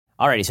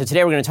Alrighty, so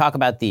today we're going to talk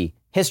about the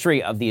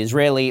history of the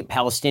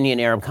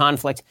Israeli-Palestinian Arab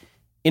conflict.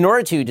 In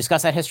order to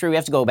discuss that history, we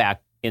have to go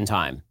back in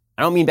time.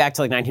 I don't mean back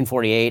to like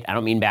 1948. I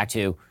don't mean back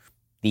to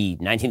the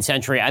 19th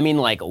century. I mean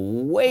like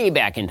way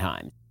back in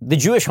time. The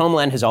Jewish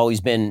homeland has always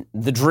been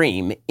the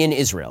dream in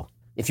Israel.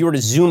 If you were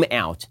to zoom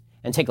out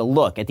and take a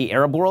look at the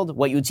Arab world,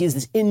 what you would see is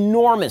this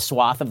enormous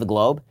swath of the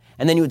globe,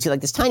 and then you would see like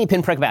this tiny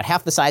pinprick about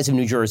half the size of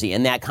New Jersey,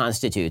 and that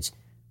constitutes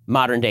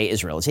modern-day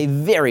Israel. It's a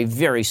very,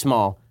 very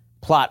small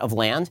plot of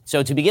land.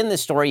 So to begin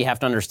this story, you have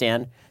to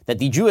understand that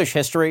the Jewish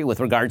history with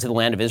regard to the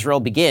land of Israel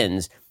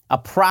begins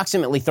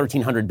approximately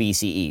 1300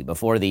 BCE,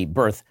 before the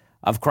birth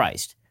of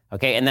Christ.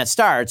 Okay, and that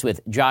starts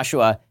with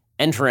Joshua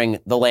entering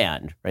the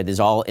land, right? This is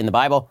all in the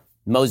Bible.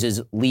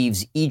 Moses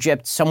leaves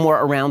Egypt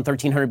somewhere around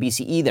 1300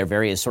 BCE. There are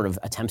various sort of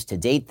attempts to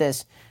date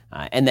this.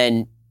 And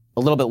then a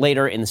little bit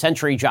later in the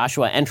century,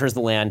 Joshua enters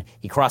the land.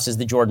 He crosses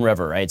the Jordan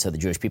River, right? So the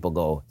Jewish people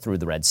go through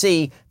the Red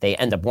Sea. They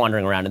end up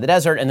wandering around in the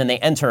desert, and then they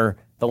enter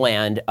the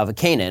land of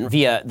Canaan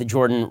via the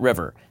Jordan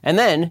River. And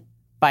then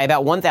by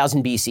about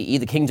 1000 BCE,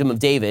 the kingdom of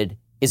David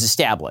is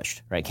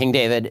established, right? King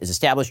David is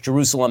established.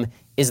 Jerusalem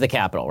is the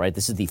capital, right?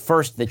 This is the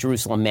first that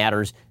Jerusalem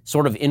matters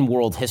sort of in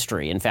world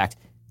history. In fact,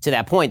 to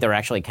that point, there were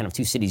actually kind of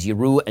two cities,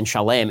 Yeru and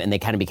Shalem, and they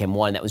kind of became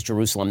one. That was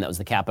Jerusalem. That was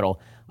the capital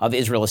of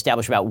Israel,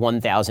 established about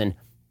 1000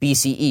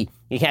 BCE.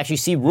 You can actually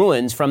see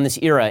ruins from this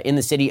era in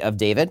the city of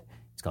David.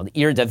 It's called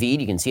Ir David.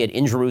 You can see it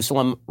in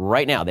Jerusalem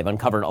right now. They've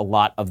uncovered a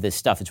lot of this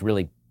stuff. It's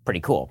really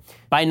pretty cool.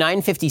 By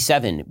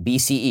 957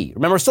 BCE,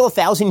 remember, still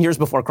 1,000 years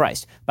before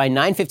Christ. By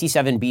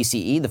 957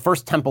 BCE, the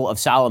first Temple of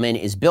Solomon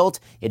is built.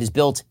 It is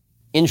built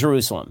in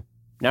Jerusalem.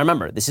 Now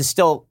remember, this is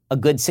still a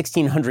good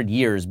 1,600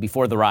 years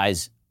before the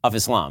rise of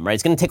Islam, right?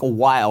 It's going to take a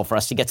while for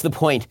us to get to the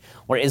point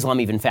where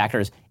Islam even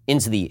factors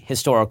into the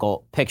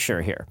historical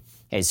picture here.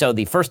 Okay, so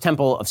the first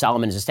Temple of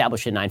Solomon is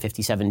established in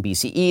 957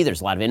 BCE. There's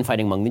a lot of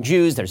infighting among the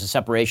Jews. There's a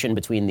separation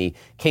between the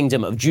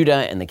kingdom of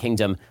Judah and the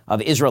kingdom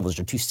of Israel. Those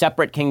are two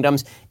separate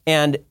kingdoms.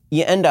 And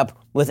you end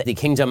up with the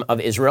kingdom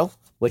of Israel,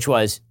 which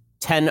was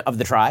 10 of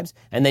the tribes.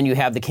 And then you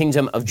have the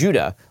kingdom of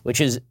Judah,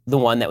 which is the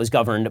one that was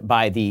governed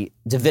by the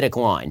Davidic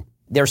line.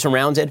 They're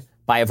surrounded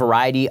by a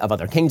variety of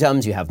other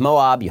kingdoms. You have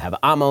Moab, you have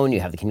Ammon, you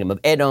have the kingdom of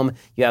Edom,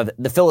 you have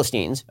the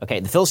Philistines.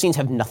 Okay, the Philistines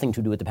have nothing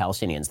to do with the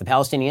Palestinians. The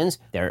Palestinians,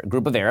 they're a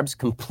group of Arabs,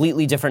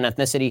 completely different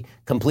ethnicity,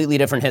 completely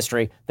different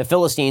history. The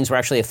Philistines were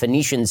actually a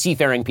Phoenician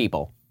seafaring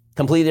people,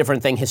 completely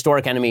different thing,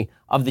 historic enemy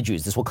of the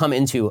Jews. This will come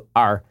into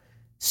our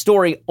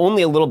story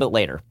only a little bit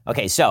later.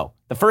 Okay, so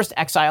the first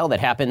exile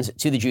that happens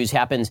to the Jews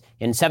happens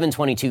in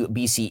 722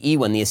 BCE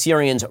when the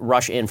Assyrians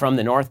rush in from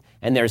the north,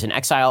 and there's an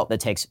exile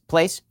that takes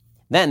place.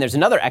 Then there's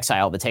another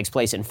exile that takes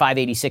place in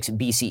 586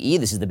 BCE.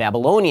 This is the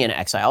Babylonian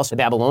exile. So the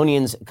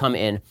Babylonians come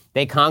in,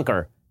 they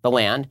conquer the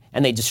land,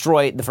 and they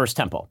destroy the first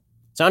temple.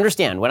 So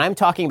understand, when I'm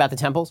talking about the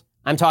temples,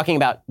 I'm talking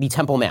about the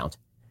Temple Mount.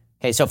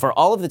 Okay, so for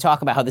all of the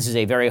talk about how this is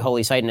a very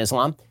holy site in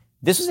Islam,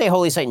 this is a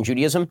holy site in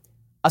Judaism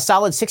a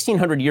solid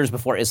 1,600 years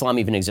before Islam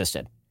even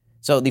existed.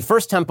 So the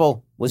first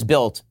temple was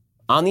built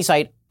on the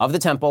site of the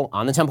temple,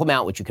 on the Temple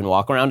Mount, which you can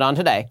walk around on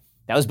today.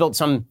 That was built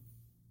some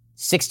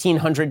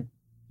 1,600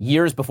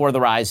 years before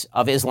the rise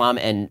of Islam,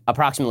 and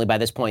approximately by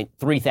this point,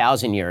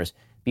 3,000 years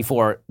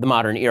before the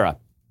modern era.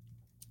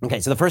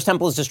 Okay, so the first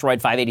temple is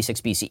destroyed 586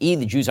 BCE.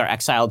 The Jews are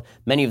exiled.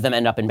 Many of them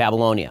end up in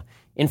Babylonia.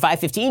 In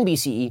 515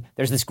 BCE,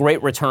 there's this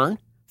great return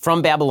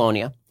from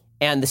Babylonia,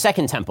 and the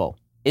second temple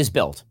is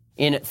built.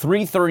 In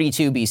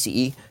 332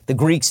 BCE, the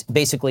Greeks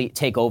basically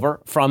take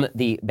over from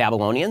the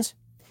Babylonians.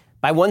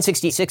 By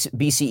 166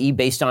 BCE,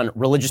 based on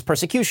religious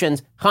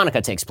persecutions,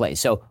 Hanukkah takes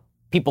place. So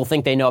people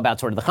think they know about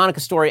sort of the Hanukkah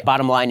story.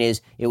 Bottom line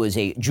is it was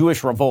a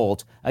Jewish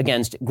revolt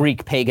against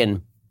Greek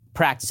pagan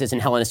practices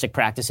and Hellenistic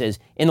practices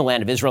in the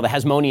land of Israel. The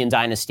Hasmonean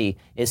dynasty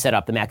is set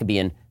up, the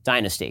Maccabean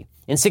dynasty.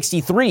 In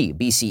 63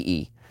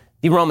 BCE,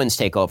 the Romans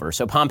take over.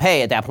 So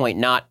Pompey, at that point,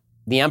 not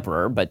the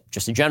emperor, but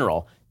just a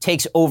general,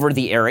 takes over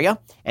the area,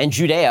 and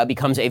Judea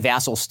becomes a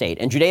vassal state.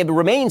 And Judea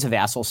remains a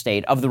vassal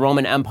state of the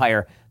Roman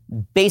Empire,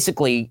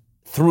 basically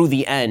through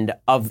the end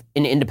of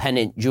an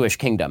independent Jewish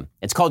kingdom.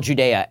 It's called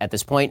Judea at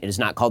this point. It is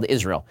not called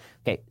Israel.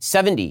 Okay,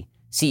 70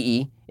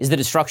 CE is the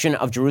destruction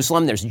of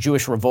Jerusalem. There's a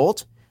Jewish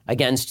revolt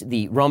against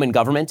the Roman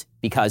government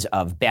because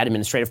of bad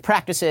administrative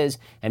practices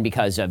and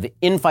because of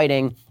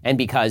infighting and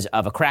because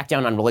of a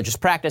crackdown on religious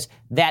practice.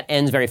 That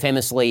ends very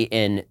famously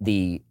in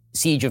the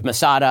siege of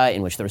Masada,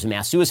 in which there was a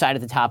mass suicide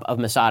at the top of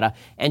Masada,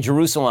 and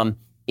Jerusalem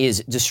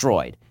is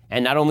destroyed.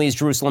 And not only is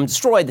Jerusalem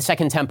destroyed, the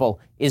second temple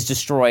is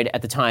destroyed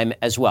at the time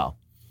as well.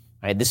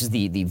 Right, this is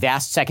the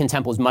vast second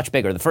temple is much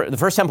bigger. The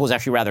first temple is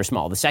actually rather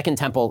small. The second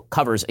temple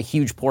covers a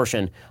huge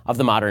portion of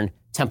the modern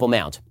Temple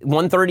Mount.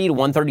 130 to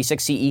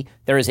 136 CE,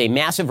 there is a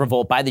massive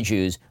revolt by the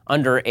Jews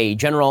under a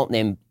general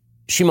named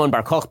Simon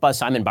Bar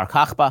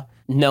Kokhba,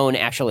 known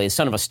actually as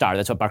son of a star.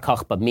 That's what Bar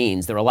Kokhba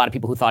means. There were a lot of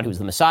people who thought he was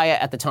the Messiah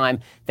at the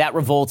time. That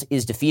revolt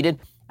is defeated.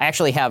 I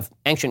actually have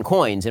ancient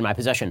coins in my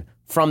possession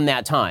from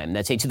that time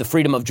that say "To the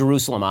freedom of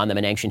Jerusalem" on them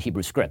in ancient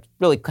Hebrew script.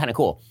 Really kind of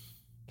cool.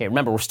 Okay,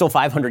 remember, we're still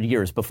 500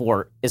 years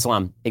before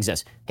Islam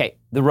exists. Okay,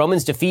 the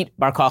Romans defeat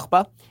Bar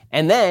Kokhba,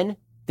 and then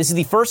this is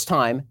the first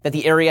time that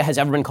the area has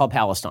ever been called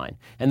Palestine.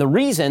 And the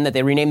reason that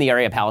they renamed the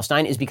area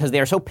Palestine is because they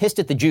are so pissed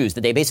at the Jews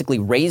that they basically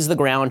raze the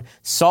ground,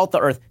 salt the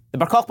earth. The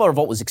Bar Kokhba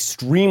revolt was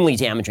extremely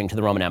damaging to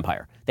the Roman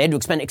Empire. They had to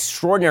expend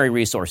extraordinary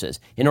resources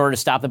in order to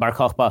stop the Bar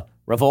Kokhba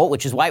revolt,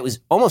 which is why it was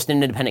almost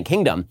an independent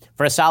kingdom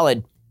for a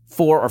solid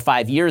 4 or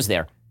 5 years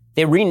there.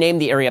 They renamed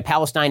the area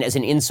Palestine as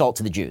an insult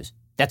to the Jews.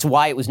 That's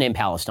why it was named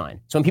Palestine.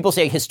 So when people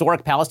say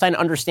historic Palestine,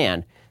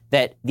 understand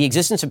that the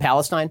existence of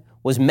Palestine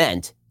was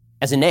meant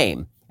as a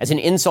name, as an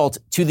insult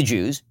to the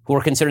Jews, who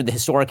were considered the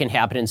historic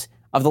inhabitants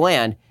of the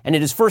land, and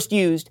it is first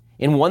used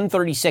in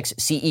 136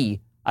 CE,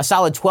 a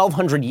solid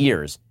 1,200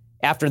 years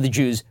after the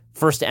Jews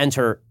first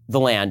enter the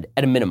land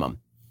at a minimum.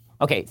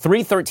 Okay,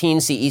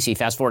 313 CE, so you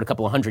fast forward a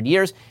couple of hundred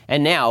years,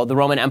 and now the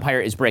Roman Empire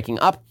is breaking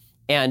up,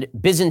 and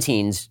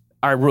Byzantines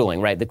are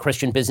ruling, right? The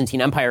Christian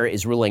Byzantine Empire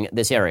is ruling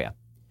this area.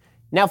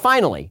 Now,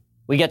 finally,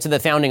 we get to the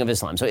founding of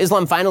Islam. So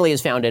Islam finally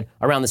is founded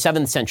around the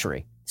 7th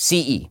century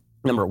CE.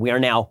 Remember, we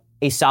are now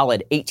a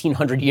solid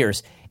 1,800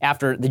 years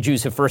after the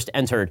Jews have first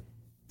entered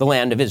the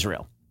land of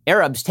Israel.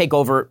 Arabs take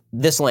over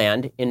this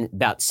land in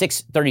about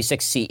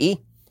 636 CE.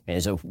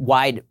 There's a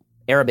wide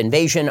Arab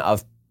invasion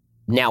of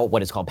now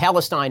what is called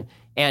Palestine,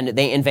 and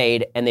they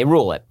invade and they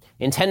rule it.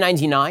 In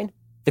 1099,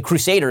 the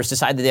Crusaders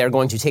decide that they are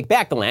going to take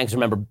back the land, because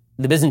remember,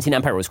 the Byzantine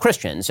Empire was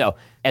Christian. So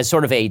as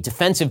sort of a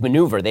defensive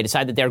maneuver, they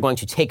decide that they're going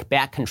to take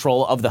back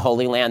control of the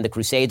Holy Land. The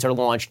Crusades are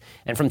launched.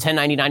 And from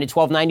 1099 to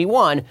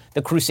 1291,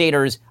 the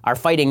Crusaders are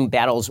fighting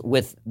battles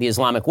with the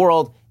Islamic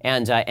world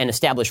and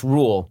establish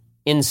rule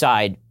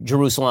inside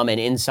Jerusalem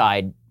and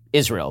inside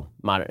Israel,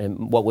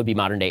 what would be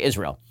modern-day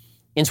Israel.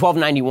 In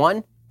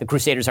 1291, the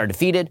Crusaders are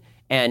defeated,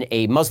 and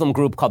a Muslim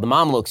group called the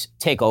Mamluks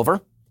take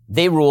over.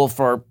 They rule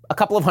for a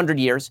couple of hundred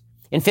years.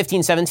 In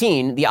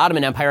 1517, the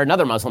Ottoman Empire,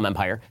 another Muslim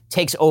empire,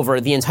 takes over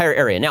the entire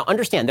area. Now,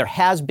 understand, there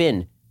has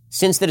been,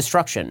 since the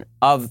destruction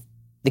of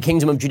the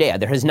Kingdom of Judea,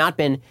 there has not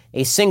been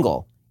a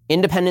single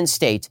independent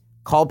state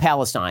called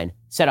Palestine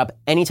set up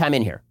any time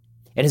in here.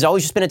 It has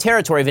always just been a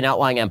territory of an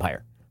outlying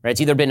empire. Right?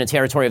 It's either been a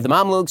territory of the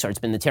Mamluks, or it's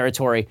been the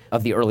territory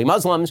of the early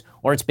Muslims,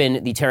 or it's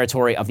been the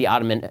territory of the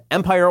Ottoman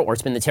Empire, or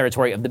it's been the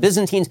territory of the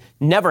Byzantines.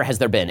 Never has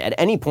there been, at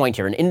any point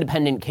here, an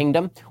independent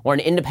kingdom or an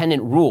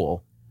independent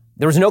rule.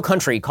 There was no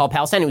country called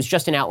Palestine. It was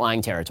just an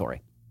outlying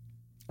territory.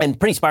 And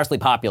pretty sparsely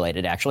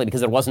populated, actually,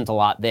 because there wasn't a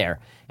lot there,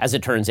 as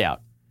it turns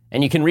out.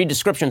 And you can read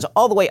descriptions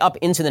all the way up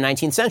into the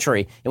 19th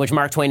century in which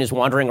Mark Twain is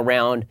wandering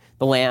around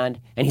the land,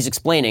 and he's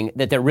explaining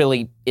that there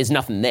really is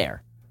nothing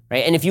there.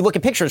 Right? And if you look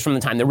at pictures from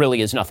the time, there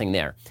really is nothing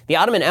there. The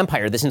Ottoman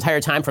Empire, this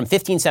entire time from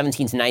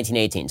 1517 to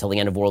 1918, till the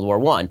end of World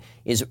War I,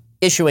 is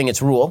issuing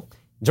its rule.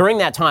 During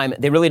that time,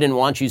 they really didn't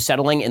want Jews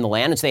settling in the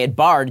land, and so they had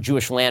barred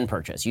Jewish land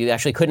purchase. You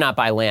actually could not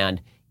buy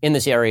land in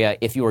this area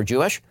if you were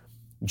Jewish.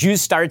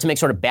 Jews started to make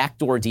sort of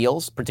backdoor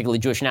deals, particularly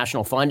Jewish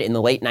National Fund in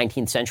the late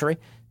 19th century.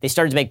 They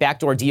started to make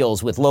backdoor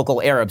deals with local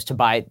Arabs to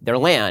buy their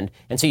land.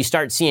 And so you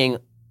start seeing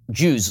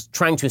Jews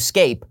trying to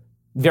escape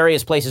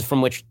various places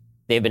from which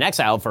they've been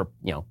exiled for,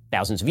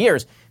 thousands of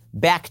years,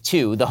 back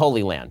to the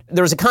Holy Land.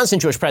 There was a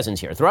constant Jewish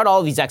presence here. Throughout all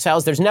of these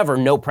exiles, there's never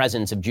no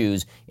presence of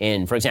Jews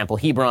in, for example,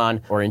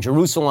 Hebron or in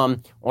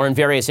Jerusalem or in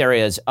various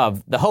areas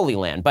of the Holy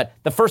Land. But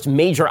the first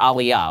major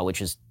aliyah, which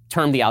is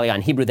termed the aliyah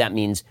in Hebrew, that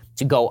means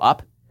to go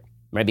up,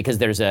 right? Because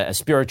there's a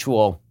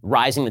spiritual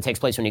rising that takes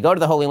place when you go to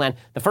the Holy Land.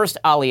 The first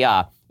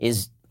aliyah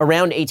is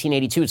around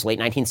 1882. It's late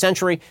 19th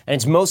century, and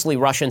it's mostly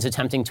Russians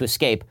attempting to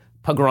escape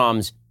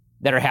pogroms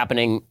that are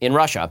happening in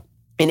Russia.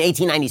 In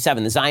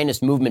 1897, the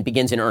Zionist movement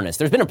begins in earnest.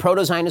 There's been a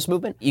proto-Zionist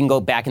movement. You can go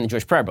back in the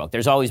Jewish prayer book.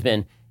 There's always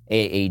been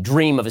a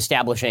dream of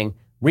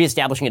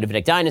reestablishing a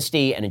Davidic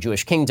dynasty and a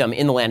Jewish kingdom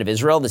in the land of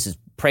Israel. This is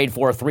prayed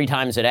for 3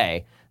 times a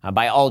day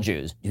by all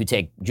Jews who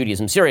take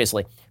Judaism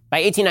seriously. By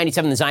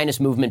 1897, the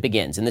Zionist movement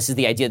begins, and this is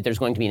the idea that there's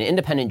going to be an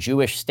independent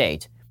Jewish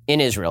state in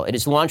Israel. It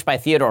is launched by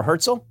Theodor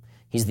Herzl.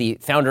 He's the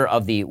founder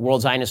of the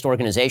World Zionist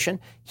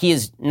Organization. He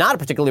is not a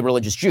particularly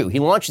religious Jew. He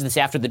launches this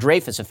after the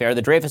Dreyfus Affair.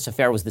 The Dreyfus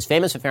Affair was this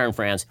famous affair in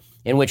France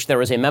in which there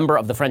was a member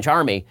of the French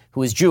army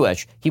who was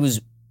Jewish. He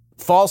was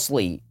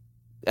falsely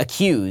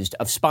accused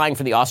of spying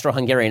for the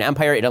Austro-Hungarian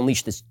Empire. It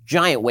unleashed this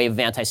giant wave of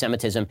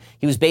anti-Semitism.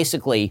 He was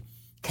basically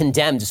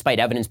condemned despite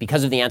evidence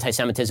because of the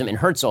anti-Semitism. And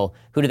Herzl,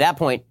 who to that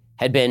point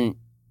had been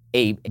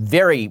a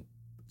very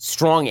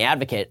strong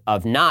advocate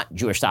of not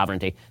Jewish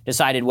sovereignty,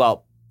 decided,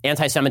 well,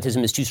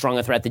 anti-Semitism is too strong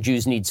a threat. The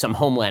Jews need some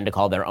homeland to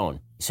call their own.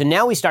 So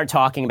now we start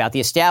talking about the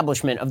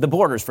establishment of the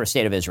borders for a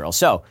state of Israel.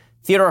 So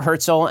Theodor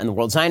Herzl and the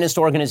World Zionist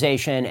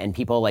Organization and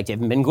people like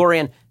David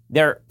Ben-Gurion,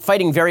 they're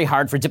fighting very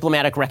hard for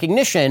diplomatic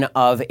recognition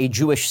of a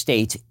Jewish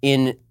state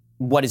in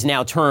what is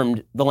now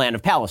termed the land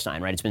of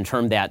Palestine, right? It's been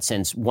termed that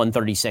since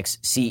 136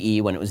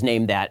 CE, when it was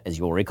named that, as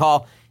you will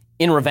recall,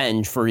 in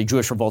revenge for a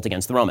Jewish revolt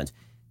against the Romans.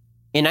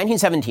 In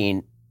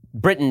 1917,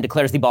 Britain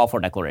declares the Balfour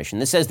Declaration.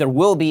 This says there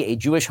will be a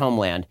Jewish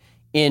homeland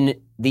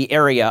in the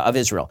area of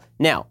Israel.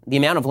 Now, the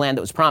amount of land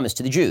that was promised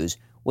to the Jews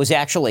was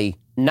actually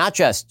not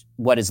just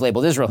what is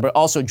labeled Israel, but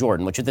also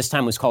Jordan, which at this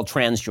time was called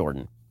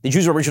Transjordan. The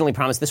Jews were originally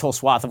promised this whole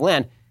swath of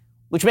land,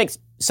 which makes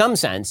some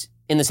sense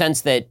in the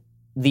sense that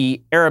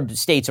the Arab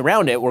states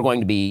around it were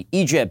going to be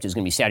Egypt, it was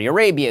going to be Saudi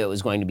Arabia, it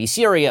was going to be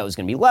Syria, it was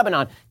going to be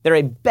Lebanon. There are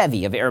a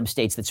bevy of Arab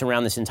states that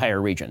surround this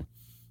entire region.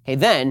 Okay,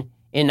 then,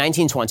 in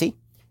 1920,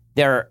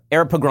 there are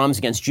Arab pogroms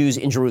against Jews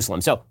in Jerusalem.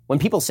 So when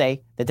people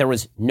say that there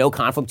was no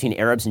conflict between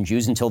Arabs and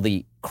Jews until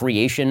the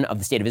creation of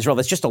the State of Israel,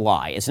 that's just a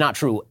lie. It's not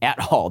true at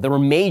all. There were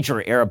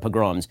major Arab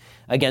pogroms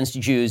against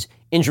Jews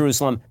in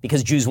Jerusalem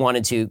because Jews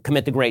wanted to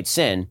commit the great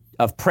sin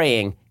of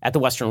praying at the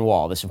Western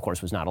Wall. This, of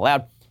course, was not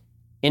allowed.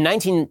 In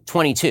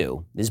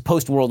 1922, this is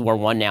post-World War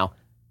I now,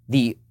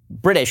 the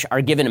British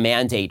are given a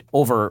mandate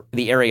over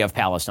the area of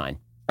Palestine.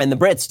 And the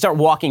Brits start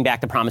walking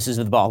back the promises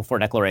of the Balfour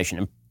Declaration.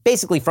 And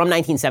basically from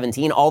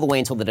 1917 all the way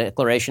until the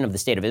declaration of the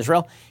State of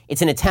Israel,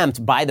 it's an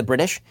attempt by the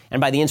British and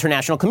by the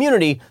international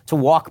community to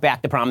walk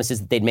back the promises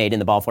that they'd made in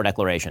the Balfour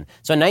Declaration.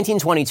 So in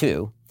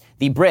 1922,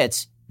 the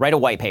Brits write a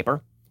white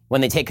paper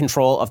when they take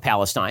control of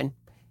Palestine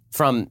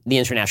from the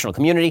international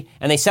community,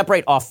 and they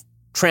separate off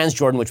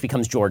Transjordan, which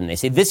becomes Jordan. They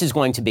say this is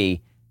going to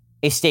be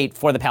a state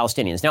for the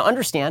Palestinians. Now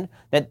understand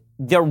that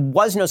there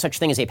was no such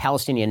thing as a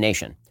Palestinian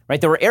nation, right?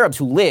 There were Arabs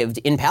who lived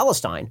in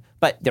Palestine,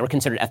 but they were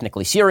considered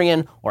ethnically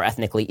Syrian or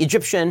ethnically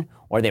Egyptian,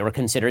 or they were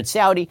considered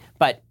Saudi,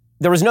 but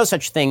there was no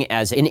such thing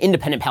as an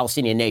independent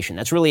Palestinian nation.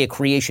 That's really a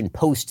creation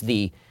post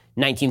the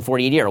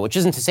 1948 era, which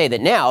isn't to say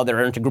that now there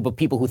aren't a group of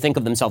people who think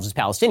of themselves as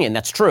Palestinian.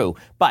 That's true,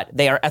 but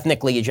they are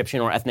ethnically Egyptian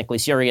or ethnically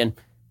Syrian.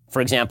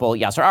 For example,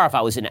 Yasser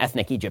Arafat was an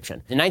ethnic Egyptian.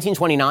 In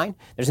 1929,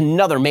 there's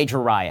another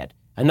major riot,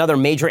 another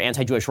major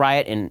anti-Jewish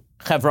riot in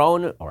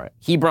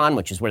Hebron,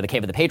 which is where the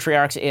Cave of the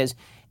Patriarchs is.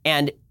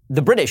 And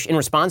the British, in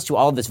response to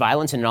all of this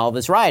violence and all of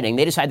this rioting,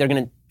 they decide they're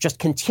going to just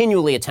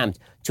continually attempt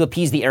to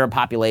appease the Arab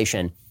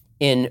population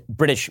in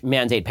British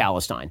Mandate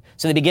Palestine.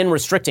 So they begin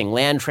restricting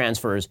land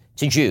transfers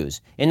to Jews.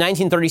 In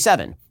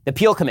 1937, the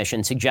Peel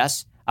Commission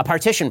suggests a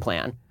partition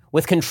plan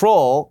with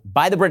control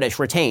by the British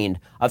retained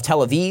of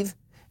Tel Aviv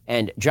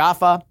and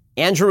Jaffa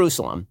and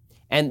Jerusalem.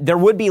 And there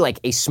would be like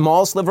a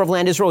small sliver of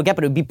land Israel would get,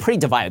 but it would be pretty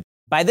divided.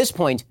 By this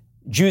point,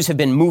 Jews have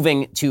been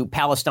moving to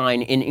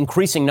Palestine in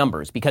increasing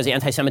numbers because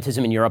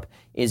anti-Semitism in Europe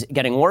is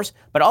getting worse,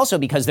 but also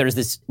because there's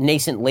this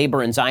nascent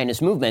labor and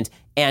Zionist movement,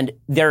 and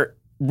they're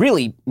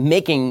really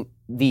making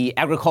the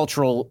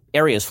agricultural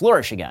areas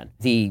flourish again.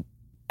 The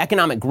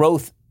economic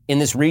growth in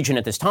this region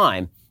at this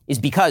time is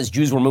because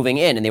Jews were moving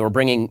in and they were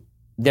bringing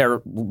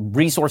their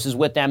resources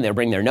with them, they were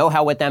bringing their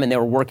know-how with them, and they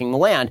were working the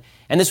land.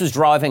 And this was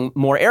driving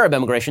more Arab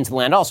immigration to the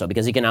land also,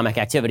 because economic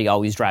activity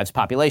always drives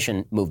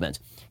population movements.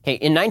 Okay,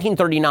 in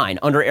 1939,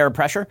 under Arab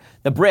pressure,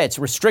 the Brits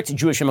restrict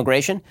Jewish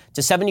immigration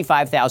to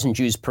 75,000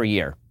 Jews per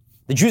year.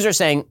 The Jews are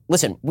saying,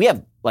 listen, we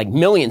have like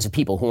millions of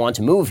people who want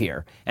to move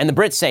here. And the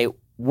Brits say,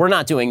 we're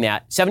not doing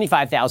that,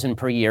 75,000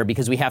 per year,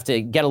 because we have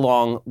to get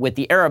along with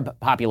the Arab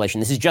population.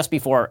 This is just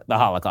before the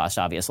Holocaust,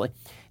 obviously.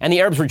 And the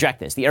Arabs reject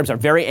this. The Arabs are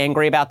very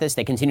angry about this.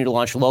 They continue to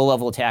launch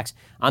low-level attacks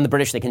on the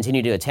British. They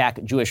continue to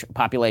attack Jewish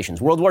populations.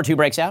 World War II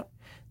breaks out.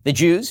 The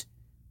Jews,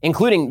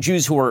 including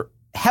Jews who were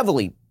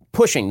heavily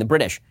pushing the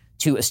British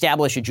to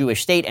establish a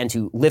Jewish state and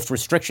to lift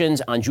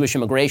restrictions on Jewish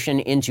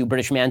immigration into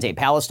British Mandate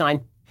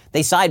Palestine,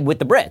 they side with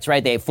the Brits,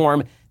 right? They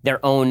form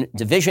their own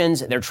divisions.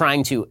 They're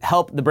trying to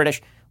help the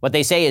British. What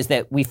they say is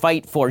that we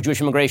fight for Jewish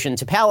immigration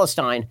to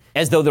Palestine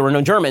as though there were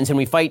no Germans, and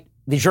we fight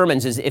the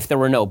Germans as if there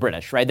were no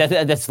British, right?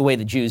 That's the way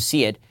the Jews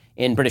see it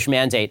in British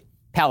Mandate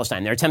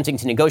Palestine. They're attempting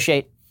to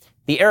negotiate.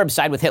 The Arabs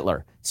side with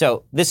Hitler.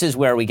 So this is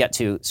where we get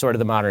to sort of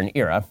the modern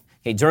era.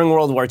 Okay, during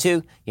World War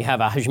II, you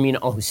have Haj Amin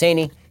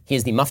al-Husseini. He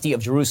is the Mufti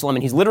of Jerusalem,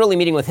 and he's literally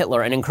meeting with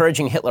Hitler and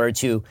encouraging Hitler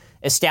to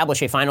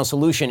establish a final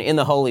solution in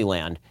the Holy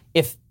Land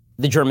if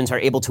the Germans are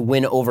able to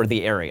win over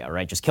the area,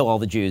 right? Just kill all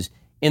the Jews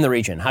in the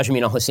region. Haj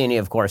Amin al-Husseini,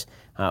 of course,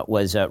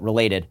 was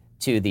related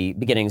to the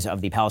beginnings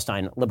of the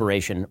Palestine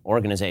Liberation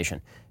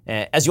Organization.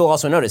 As you'll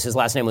also notice, his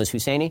last name was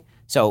Husseini.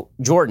 So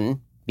Jordan,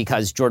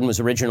 because Jordan was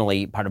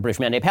originally part of British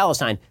Mandate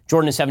Palestine,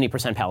 Jordan is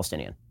 70%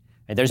 Palestinian.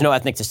 Right? There's no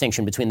ethnic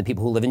distinction between the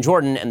people who live in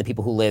Jordan and the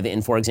people who live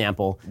in, for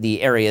example,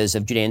 the areas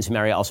of Judea and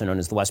Samaria, also known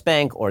as the West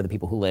Bank, or the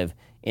people who live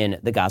in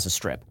the Gaza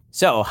Strip.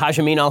 So Haj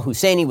Amin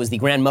al-Husseini was the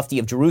Grand Mufti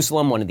of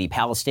Jerusalem, one of the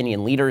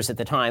Palestinian leaders at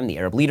the time, the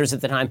Arab leaders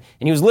at the time,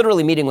 and he was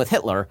literally meeting with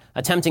Hitler,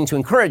 attempting to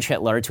encourage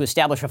Hitler to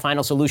establish a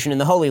final solution in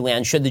the Holy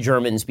Land should the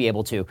Germans be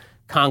able to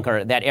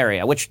conquer that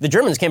area, which the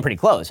Germans came pretty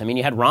close. I mean,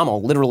 you had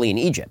Rommel literally in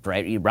Egypt,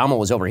 right? Rommel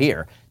was over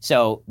here.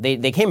 So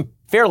they came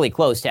fairly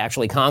close to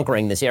actually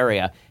conquering this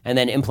area and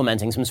then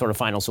implementing some sort of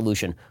final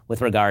solution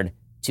with regard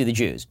to the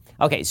Jews.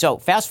 Okay, so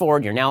fast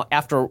forward, you're now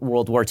after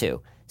World War II.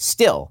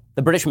 Still,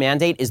 the British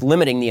Mandate is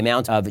limiting the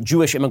amount of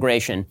Jewish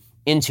immigration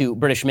into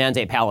British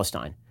Mandate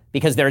Palestine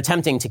because they're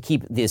attempting to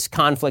keep this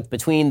conflict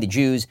between the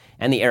Jews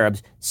and the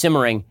Arabs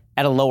simmering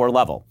at a lower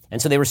level.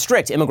 And so they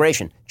restrict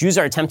immigration. Jews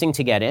are attempting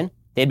to get in.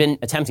 They'd been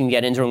attempting to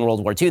get in during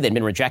World War II. They'd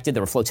been rejected.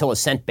 There were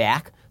flotillas sent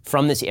back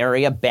from this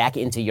area back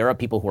into Europe,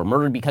 people who were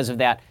murdered because of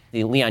that.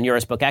 The Leon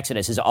Uris book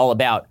Exodus is all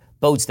about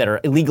boats that are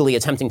illegally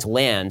attempting to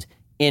land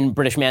in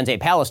British Mandate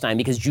Palestine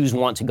because Jews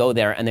want to go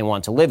there and they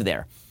want to live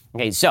there.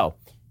 Okay, so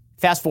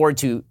fast forward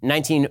to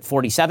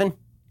 1947.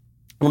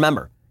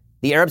 Remember,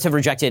 the Arabs have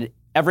rejected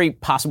every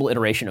possible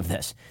iteration of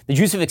this. The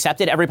Jews have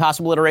accepted every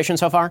possible iteration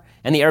so far,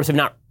 and the Arabs have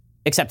not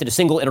accepted a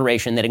single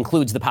iteration that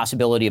includes the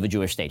possibility of a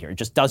Jewish state here. It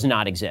just does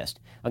not exist.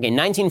 Okay,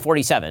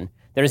 1947,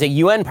 there's a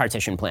UN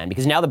partition plan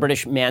because now the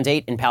British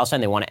mandate in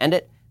Palestine, they want to end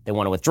it. They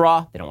want to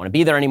withdraw. They don't want to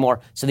be there anymore.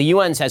 So the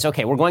UN says,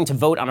 okay, we're going to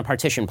vote on a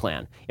partition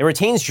plan. It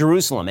retains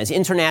Jerusalem as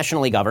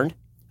internationally governed.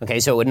 Okay,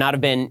 so it would not have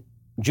been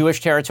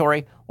Jewish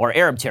territory or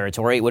Arab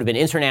territory. It would have been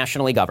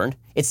internationally governed.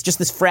 It's just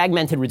this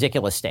fragmented,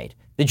 ridiculous state.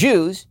 The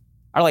Jews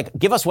are like,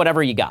 give us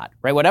whatever you got,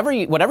 right? Whatever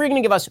you're going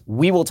to give us,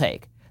 we will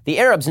take. The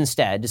Arabs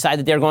instead decide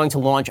that they're going to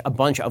launch a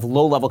bunch of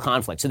low-level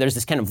conflicts. So there's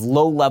this kind of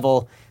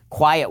low-level,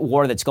 quiet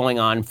war that's going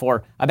on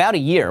for about a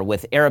year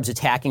with Arabs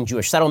attacking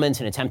Jewish settlements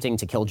and attempting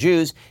to kill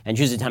Jews and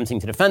Jews attempting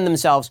to defend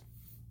themselves.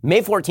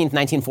 May 14th,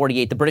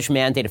 1948, the British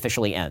mandate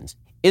officially ends.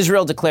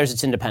 Israel declares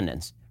its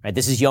independence, right?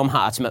 This is Yom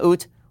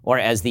HaAtzmaut, or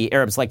as the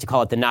Arabs like to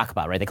call it, the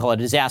Nakba, right? They call it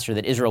a disaster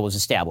that Israel was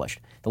established.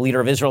 The leader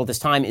of Israel at this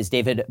time is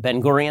David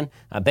Ben-Gurion.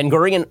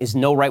 Ben-Gurion is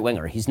no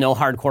right-winger. He's no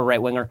hardcore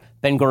right-winger.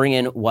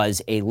 Ben-Gurion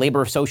was a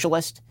labor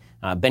socialist.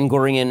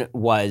 Ben-Gurion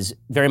was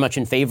very much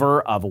in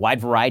favor of a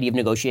wide variety of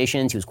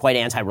negotiations. He was quite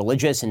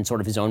anti-religious in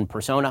sort of his own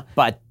persona,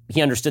 but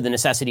he understood the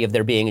necessity of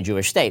there being a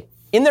Jewish state.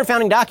 In their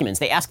founding documents,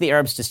 they ask the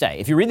Arabs to stay.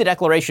 If you read the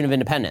Declaration of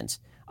Independence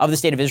of the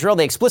State of Israel,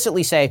 they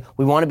explicitly say,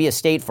 we want to be a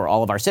state for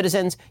all of our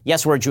citizens.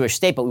 Yes, we're a Jewish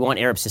state, but we want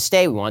Arabs to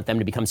stay. We want them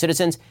to become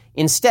citizens.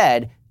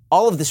 Instead,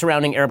 all of the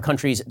surrounding Arab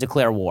countries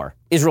declare war.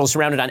 Israel is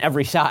surrounded on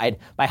every side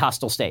by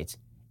hostile states.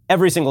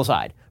 Every single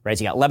side, right?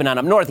 So you got Lebanon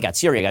up north, you got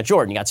Syria, you got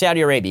Jordan, you got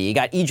Saudi Arabia, you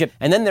got Egypt,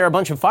 and then there are a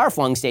bunch of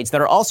far-flung states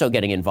that are also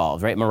getting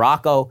involved, right?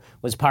 Morocco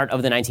was part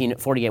of the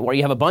 1948 war.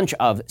 You have a bunch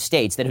of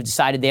states that have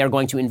decided they are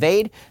going to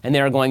invade and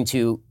they are going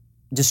to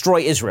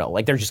destroy Israel.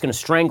 Like they're just going to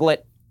strangle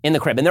it in the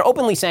crib. And they're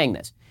openly saying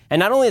this. And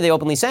not only are they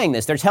openly saying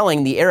this, they're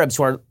telling the Arabs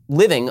who are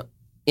living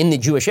in the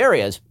Jewish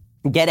areas,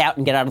 get out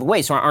and get out of the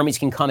way so our armies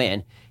can come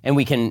in and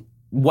we can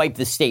wipe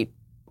the state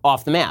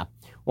off the map.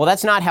 Well,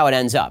 that's not how it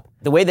ends up.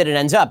 The way that it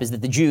ends up is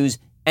that the Jews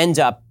end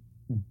up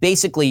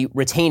basically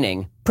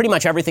retaining pretty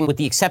much everything with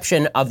the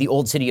exception of the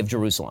old city of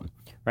Jerusalem,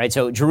 right?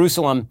 So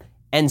Jerusalem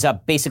ends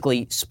up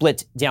basically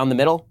split down the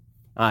middle.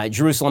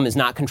 Jerusalem is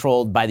not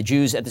controlled by the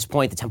Jews at this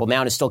point. The Temple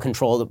Mount is still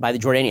controlled by the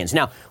Jordanians.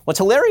 Now, what's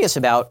hilarious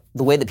about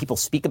the way that people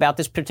speak about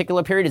this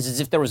particular period is as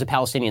if there was a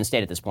Palestinian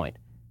state at this point.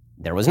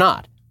 There was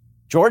not.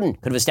 Jordan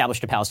could have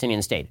established a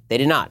Palestinian state. They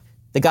did not.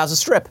 The Gaza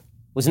Strip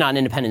was not an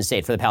independent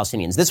state for the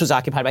Palestinians. This was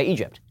occupied by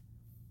Egypt,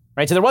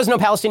 right? So there was no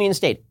Palestinian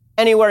state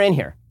anywhere in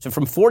here. So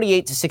from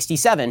 48 to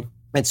 67,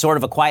 it's sort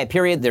of a quiet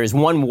period. There's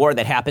one war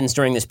that happens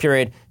during this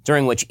period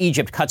during which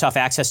Egypt cuts off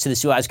access to the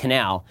Suez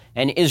Canal,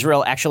 and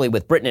Israel, actually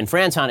with Britain and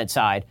France on its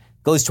side,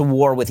 goes to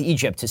war with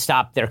Egypt to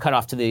stop their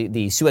cutoff to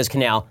the Suez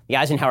Canal. The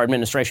Eisenhower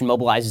administration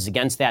mobilizes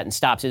against that and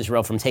stops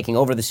Israel from taking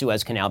over the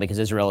Suez Canal because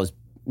Israel is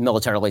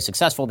militarily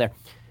successful there.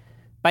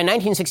 By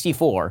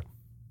 1964,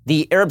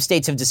 the Arab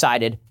states have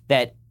decided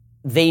that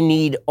they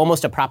need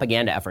almost a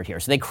propaganda effort here.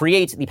 So they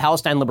create the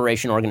Palestine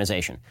Liberation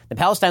Organization. The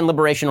Palestine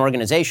Liberation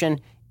Organization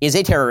is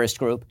a terrorist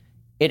group.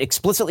 It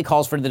explicitly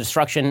calls for the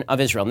destruction of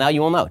Israel. Now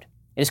you will note,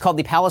 it is called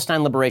the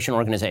Palestine Liberation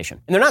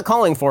Organization. And they're not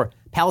calling for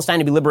Palestine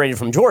to be liberated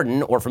from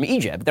Jordan or from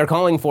Egypt. They're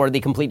calling for the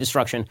complete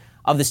destruction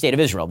of the state of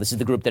Israel. This is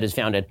the group that is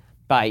founded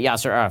by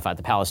Yasser Arafat,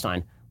 the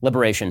Palestine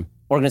Liberation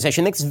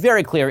Organization. I think it's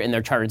very clear in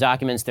their charter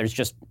documents. There's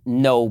just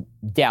no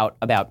doubt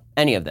about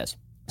any of this.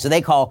 So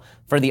they call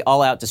for the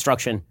all-out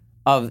destruction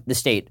of the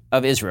state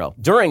of Israel.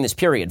 During this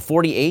period,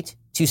 48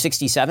 to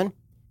 67,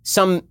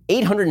 some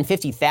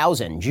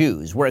 850,000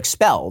 Jews were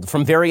expelled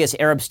from various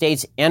Arab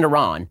states and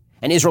Iran,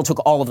 and Israel took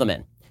all of them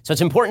in. So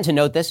it's important to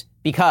note this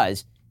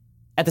because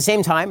at the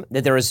same time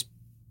that there was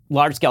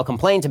large-scale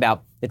complaint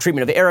about the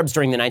treatment of Arabs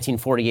during the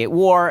 1948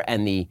 war,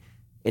 and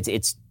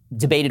it's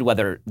debated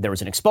whether there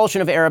was an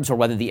expulsion of Arabs or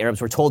whether the Arabs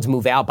were told to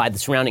move out by the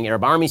surrounding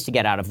Arab armies to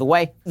get out of the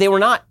way. They were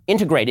not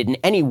integrated in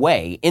any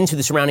way into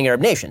the surrounding Arab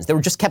nations. They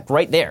were just kept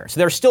right there. So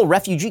there are still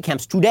refugee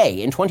camps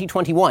today in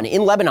 2021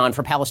 in Lebanon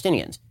for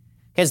Palestinians.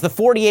 Because the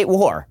 48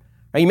 war,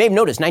 right, you may have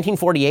noticed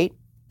 1948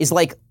 is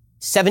like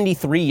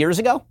 73 years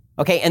ago.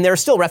 Okay, and there are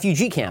still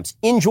refugee camps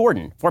in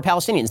Jordan for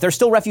Palestinians. There are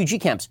still refugee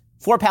camps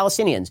for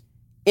Palestinians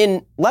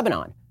in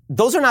Lebanon.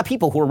 Those are not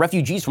people who are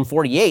refugees from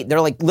 48. They're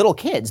like little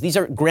kids. These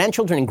are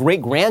grandchildren and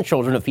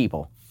great-grandchildren of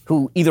people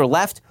who either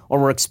left or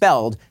were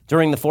expelled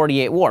during the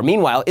 48 war.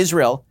 Meanwhile,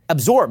 Israel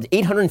absorbed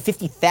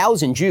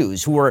 850,000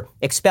 Jews who were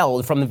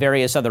expelled from the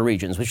various other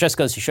regions, which just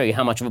goes to show you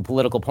how much of a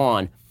political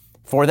pawn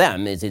for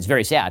them, it's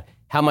very sad,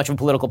 how much of a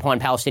political pawn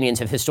Palestinians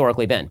have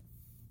historically been.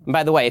 And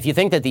by the way, if you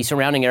think that the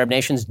surrounding Arab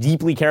nations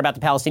deeply care about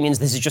the Palestinians,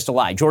 this is just a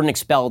lie. Jordan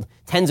expelled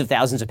tens of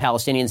thousands of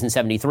Palestinians in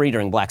 73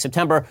 during Black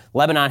September.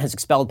 Lebanon has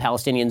expelled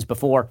Palestinians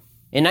before.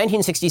 In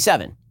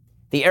 1967,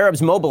 the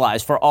Arabs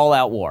mobilized for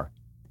all-out war.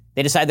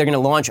 They decide they're going to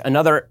launch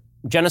another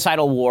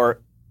genocidal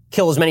war,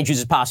 kill as many Jews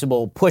as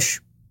possible, push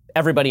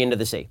everybody into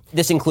the sea.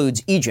 This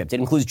includes Egypt, it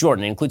includes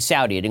Jordan, it includes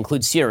Saudi, it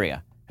includes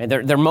Syria. Right?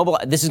 They're mobile.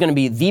 This is going to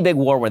be the big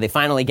war where they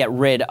finally get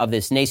rid of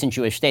this nascent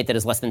Jewish state that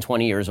is less than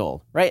 20 years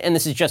old, right? And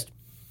this is just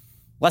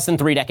less than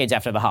 3 decades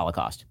after the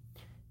Holocaust.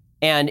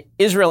 And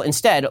Israel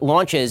instead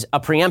launches a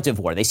preemptive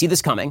war. They see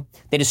this coming.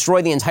 They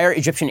destroy the entire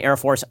Egyptian Air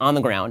Force on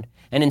the ground.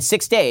 And in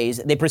 6 days,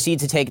 they proceed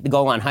to take the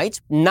Golan Heights,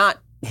 not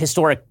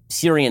historic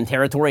Syrian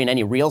territory in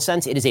any real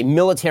sense. It is a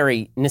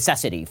military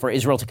necessity for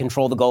Israel to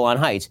control the Golan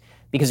Heights,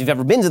 because if you've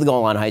ever been to the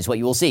Golan Heights, what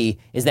you will see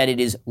is that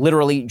it is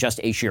literally just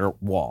a sheer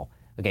wall.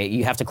 Okay,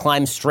 you have to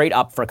climb straight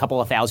up for a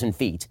couple of thousand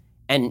feet.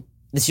 And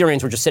the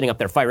Syrians were just sitting up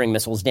there firing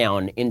missiles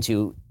down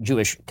into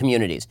Jewish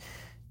communities.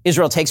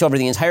 Israel takes over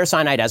the entire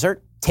Sinai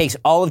Desert, takes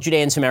all of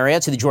Judea and Samaria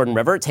to the Jordan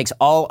River, takes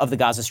all of the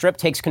Gaza Strip,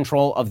 takes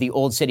control of the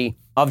old city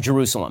of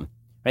Jerusalem.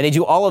 Right? They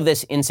do all of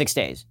this in 6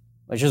 days,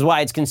 which is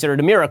why it's considered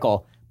a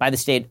miracle by the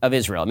state of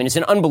Israel. I mean, it's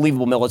an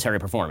unbelievable military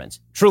performance,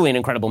 truly an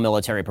incredible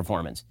military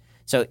performance.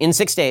 So in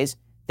 6 days,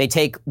 they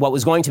take what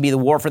was going to be the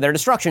war for their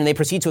destruction. They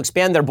proceed to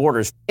expand their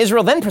borders.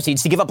 Israel then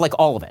proceeds to give up like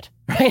all of it,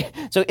 right?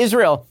 So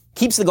Israel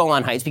keeps the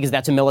Golan Heights because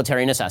that's a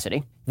military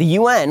necessity. The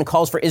UN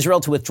calls for Israel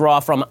to withdraw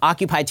from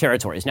occupied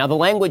territories. Now, the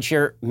language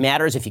here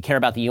matters if you care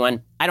about the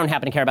UN. I don't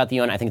happen to care about the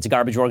UN. I think it's a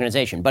garbage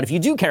organization. But if you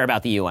do care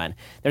about the UN,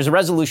 there's a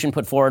resolution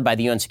put forward by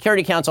the UN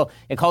Security Council.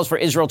 It calls for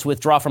Israel to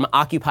withdraw from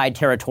occupied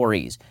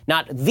territories,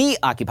 not the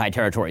occupied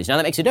territories. Now,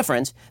 that makes a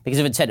difference, because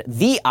if it said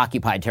the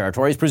occupied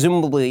territories,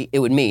 presumably it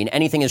would mean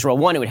anything Israel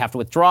won, it would have to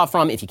withdraw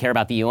from if you care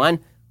about the UN,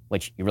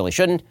 which you really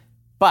shouldn't.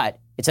 But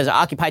it says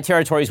occupied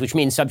territories, which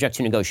means subject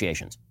to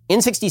negotiations.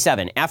 In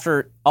 67,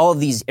 after all of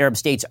these Arab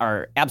states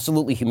are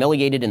absolutely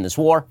humiliated in this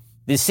war,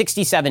 the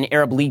 67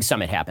 Arab League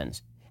Summit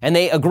happens. And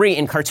they agree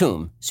in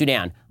Khartoum,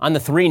 Sudan, on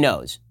the 3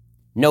 no's.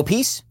 No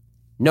peace,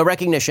 no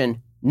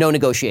recognition, no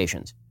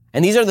negotiations.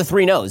 And these are the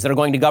 3 no's that are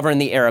going to govern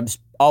the Arabs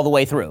all the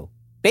way through.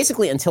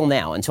 Basically until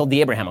now, until the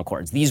Abraham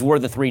Accords. These were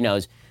the 3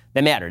 no's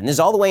that mattered. And this is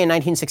all the way in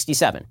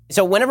 1967.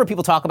 So whenever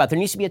people talk about there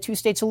needs to be a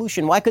 2-state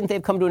solution, why couldn't they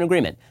have come to an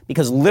agreement?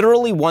 Because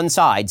literally one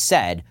side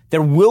said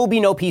there will be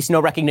no peace, no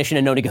recognition,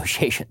 and no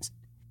negotiations.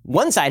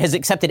 One side has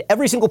accepted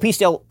every single peace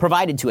deal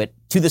provided to it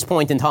to this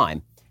point in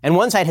time. And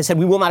one side has said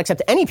we will not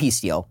accept any peace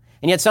deal.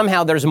 And yet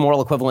somehow there's a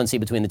moral equivalency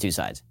between the 2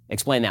 sides.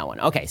 Explain that one.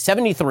 Okay,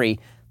 73,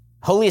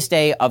 holiest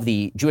day of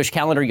the Jewish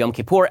calendar, Yom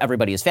Kippur.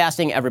 Everybody is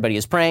fasting, everybody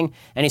is praying,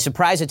 and a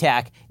surprise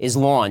attack is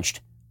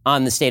launched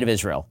on the state of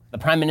Israel. The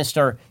prime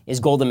minister is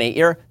Golda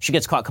Meir. She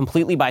gets caught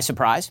completely by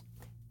surprise.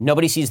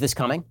 Nobody sees this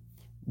coming.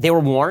 They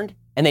were warned,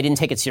 and they didn't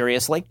take it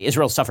seriously.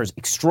 Israel suffers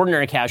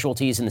extraordinary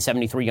casualties in the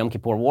 73 Yom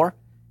Kippur War,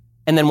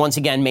 and then once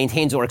again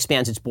maintains or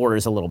expands its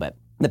borders a little bit.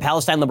 The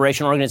Palestine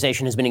Liberation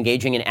Organization has been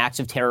engaging in acts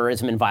of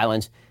terrorism and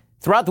violence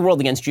throughout the world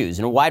against Jews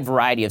in a wide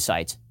variety of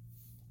sites,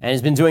 and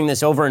has been doing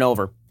this over and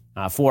over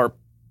for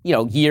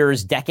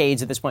years,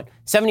 decades at this point.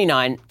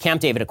 79,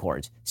 Camp David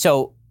Accords.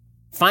 So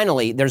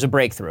finally, there's a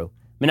breakthrough.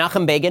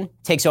 Menachem Begin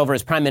takes over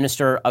as prime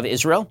minister of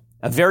Israel,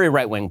 a very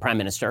right-wing prime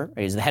minister.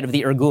 He's the head of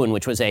the Irgun,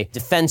 which was a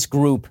defense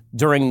group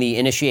during the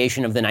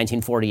initiation of the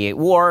 1948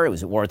 war. It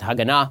was a war with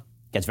Haganah.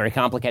 Gets very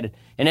complicated.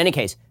 In any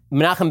case,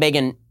 Menachem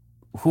Begin,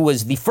 who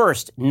was the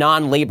first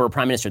non-Labor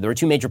prime minister. There were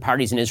 2 major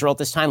parties in Israel at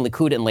this time,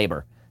 Likud and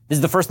Labor. This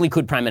is the first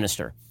Likud prime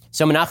minister.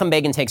 So Menachem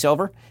Begin takes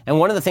over, and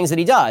one of the things that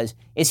he does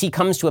is he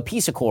comes to a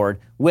peace accord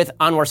with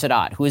Anwar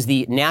Sadat, who is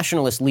the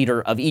nationalist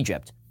leader of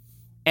Egypt.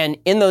 And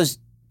in those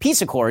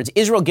peace accords,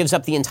 Israel gives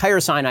up the entire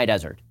Sinai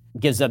Desert,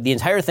 gives up the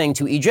entire thing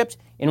to Egypt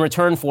in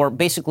return for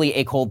basically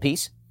a cold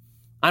peace.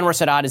 Anwar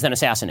Sadat is then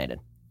assassinated.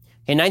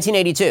 In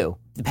 1982,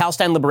 the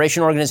Palestine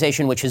Liberation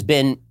Organization, which has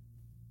been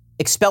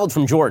expelled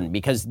from Jordan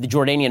because the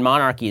Jordanian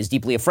monarchy is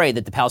deeply afraid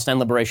that the Palestine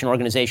Liberation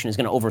Organization is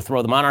going to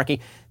overthrow the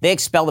monarchy, they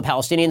expel the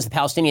Palestinians. The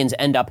Palestinians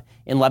end up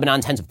in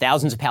Lebanon, tens of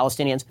thousands of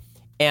Palestinians,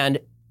 and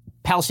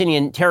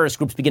Palestinian terrorist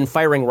groups begin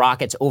firing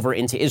rockets over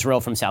into Israel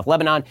from South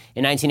Lebanon.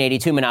 In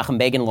 1982, Menachem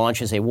Begin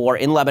launches a war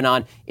in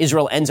Lebanon.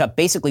 Israel ends up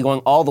basically going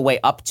all the way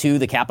up to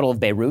the capital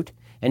of Beirut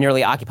and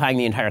nearly occupying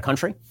the entire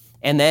country.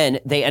 And then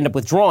they end up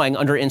withdrawing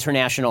under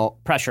international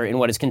pressure in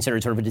what is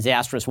considered sort of a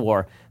disastrous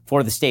war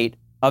for the state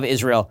of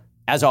Israel.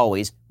 As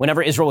always,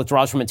 whenever Israel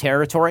withdraws from a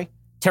territory,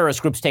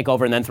 terrorist groups take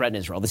over and then threaten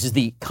Israel. This is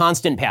the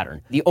constant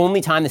pattern. The only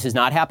time this has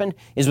not happened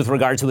is with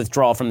regard to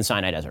withdrawal from the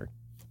Sinai Desert.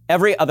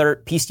 Every other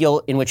peace deal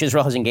in which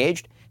Israel has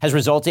engaged has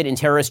resulted in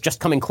terrorists just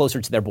coming closer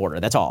to their border.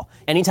 That's all.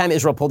 Anytime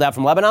Israel pulled out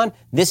from Lebanon,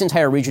 this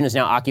entire region is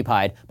now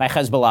occupied by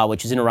Hezbollah,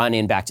 which is an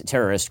Iranian-backed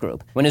terrorist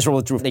group. When Israel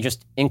withdrew, they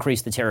just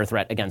increased the terror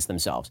threat against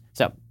themselves.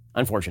 So,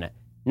 unfortunate.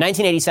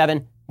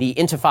 1987, the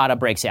Intifada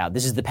breaks out.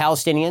 This is the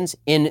Palestinians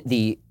in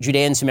the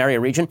Judea and Samaria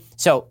region.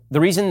 So, the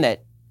reason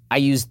that I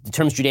use the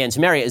terms Judea and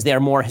Samaria is they are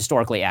more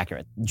historically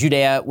accurate.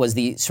 Judea was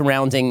the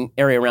surrounding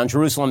area around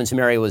Jerusalem, and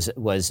Samaria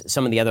was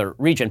some of the other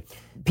region.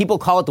 People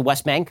call it the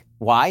West Bank.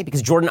 Why?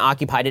 Because Jordan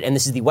occupied it, and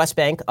this is the West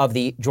Bank of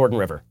the Jordan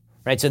River.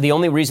 Right? So the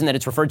only reason that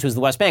it's referred to as the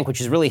West Bank, which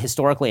is really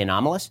historically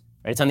anomalous,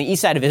 right? It's on the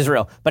east side of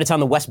Israel, but it's on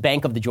the West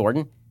Bank of the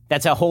Jordan.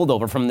 That's a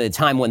holdover from the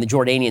time when the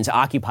Jordanians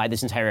occupied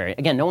this entire area.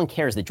 Again, no one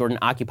cares that Jordan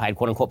occupied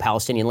quote-unquote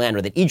Palestinian land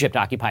or that Egypt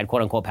occupied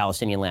quote-unquote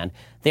Palestinian land.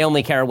 They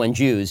only care when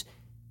Jews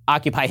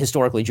occupy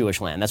historically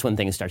Jewish land. That's when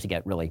things start to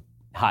get really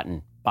hot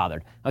and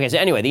bothered. Okay, so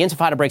anyway, the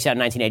Intifada breaks out in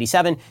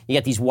 1987. You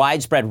get these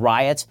widespread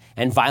riots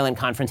and violent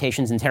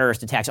confrontations and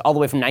terrorist attacks all the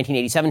way from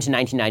 1987 to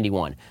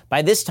 1991.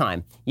 By this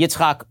time,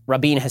 Yitzhak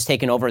Rabin has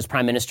taken over as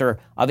prime minister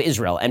of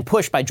Israel, and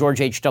pushed by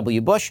George H.W.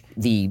 Bush,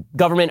 the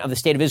government of the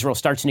state of Israel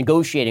starts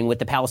negotiating with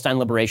the Palestine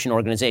Liberation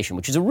Organization,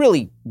 which is a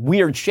really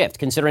weird shift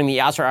considering that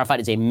Yasser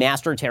Arafat is a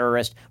master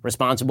terrorist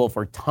responsible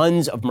for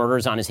tons of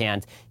murders on his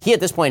hands. He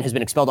at this point has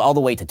been expelled all the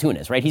way to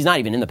Tunis, right? He's not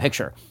even in the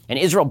picture. And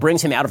Israel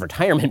brings him out of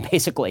retirement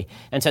basically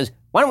and says,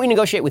 why don't we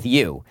negotiate with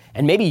you?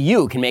 And maybe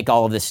you can make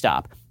all of this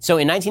stop. So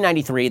in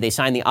 1993, they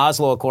signed the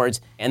Oslo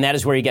Accords, and that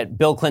is where you get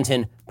Bill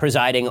Clinton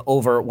presiding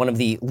over one of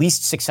the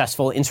least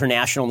successful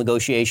international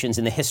negotiations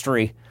in the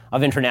history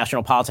of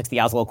international politics. The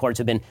Oslo Accords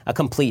have been a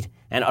complete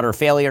and utter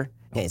failure.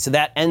 Okay, so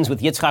that ends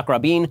with Yitzhak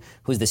Rabin,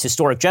 who's this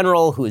historic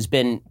general who has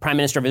been prime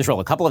minister of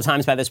Israel a couple of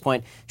times by this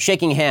point,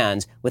 shaking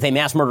hands with a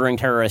mass murdering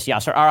terrorist,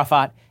 Yasser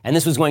Arafat. And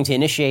this was going to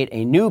initiate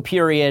a new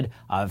period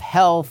of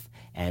health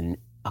and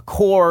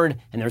accord,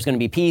 and there's going to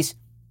be peace.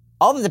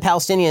 All that the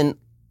Palestinians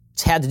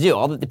had to do,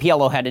 all that the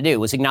PLO had to do,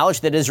 was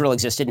acknowledge that Israel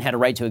existed and had a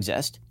right to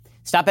exist,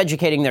 stop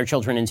educating their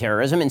children in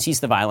terrorism, and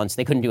cease the violence.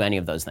 They couldn't do any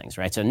of those things,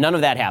 right? So none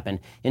of that happened.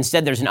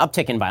 Instead, there's an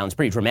uptick in violence,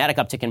 pretty dramatic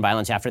uptick in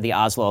violence after the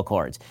Oslo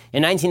Accords.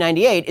 In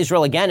 1998,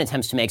 Israel again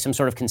attempts to make some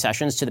sort of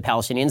concessions to the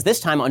Palestinians,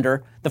 this time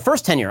under the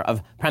first tenure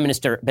of Prime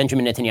Minister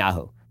Benjamin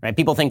Netanyahu, right?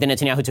 People think that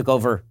Netanyahu took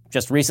over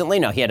just recently.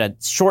 No, he had a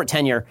short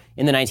tenure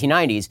in the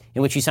 1990s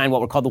in which he signed what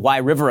were called the Y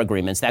River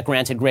Agreements that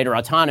granted greater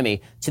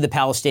autonomy to the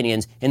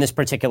Palestinians in this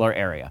particular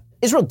area.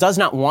 Israel does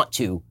not want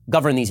to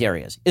govern these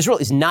areas. Israel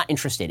is not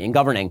interested in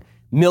governing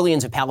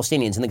millions of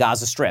Palestinians in the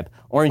Gaza Strip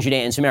or in Judea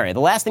and Samaria. The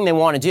last thing they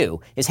want to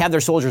do is have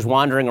their soldiers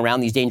wandering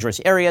around these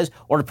dangerous areas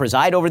or to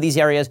preside over these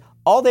areas.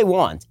 All they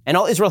want, and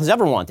all Israel has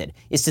ever wanted,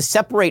 is to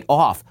separate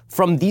off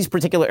from these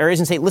particular areas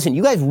and say, listen,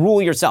 you guys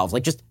rule yourselves.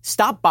 Like, just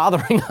stop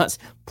bothering us,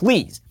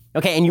 please.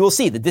 Okay, and you will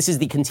see that this is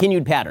the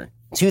continued pattern.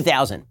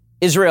 2000,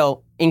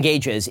 Israel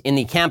engages in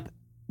the Camp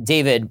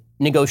David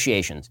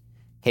negotiations.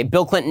 Okay,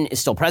 Bill Clinton is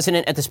still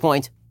president at this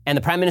point, and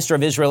the prime minister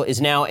of Israel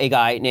is now a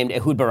guy named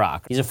Ehud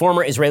Barak. He's a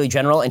former Israeli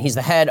general, and he's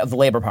the head of the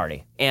Labor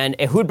Party. And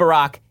Ehud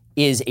Barak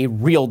is a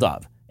real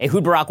dove.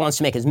 Ehud Barak wants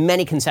to make as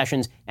many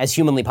concessions as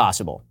humanly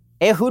possible.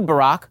 Ehud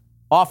Barak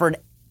offered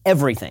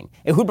everything.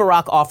 Ehud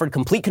Barak offered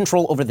complete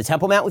control over the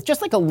Temple Mount with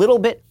just like a little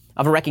bit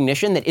of a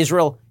recognition that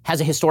Israel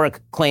has a historic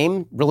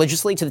claim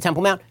religiously to the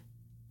Temple Mount.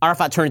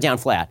 Arafat turned it down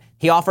flat.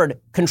 He offered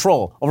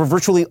control over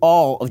virtually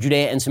all of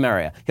Judea and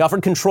Samaria. He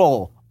offered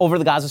control over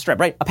the Gaza Strip,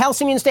 right? A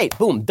Palestinian state,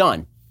 boom,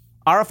 done.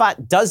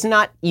 Arafat does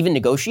not even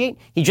negotiate.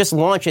 He just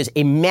launches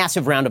a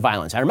massive round of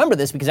violence. I remember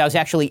this because I was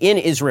actually in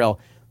Israel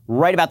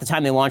right about the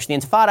time they launched the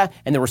Intifada,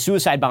 and there were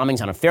suicide bombings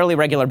on a fairly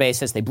regular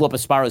basis. They blew up a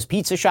Sparrow's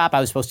Pizza shop.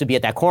 I was supposed to be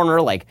at that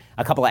corner like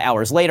a couple of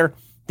hours later.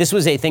 This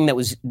was a thing that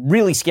was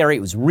really scary.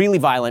 It was really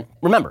violent.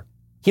 Remember,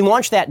 he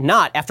launched that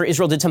not after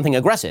Israel did something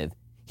aggressive.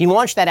 He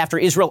launched that after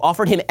Israel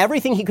offered him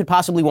everything he could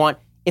possibly want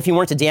if he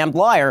weren't a damned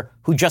liar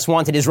who just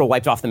wanted Israel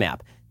wiped off the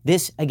map.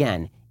 This,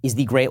 again, is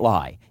the great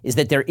lie, is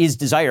that there is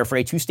desire for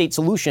a two-state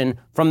solution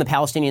from the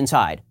Palestinian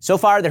side. So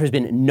far, there has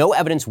been no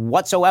evidence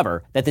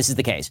whatsoever that this is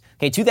the case.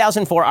 Okay,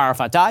 2004,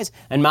 Arafat dies,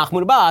 and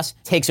Mahmoud Abbas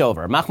takes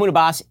over. Mahmoud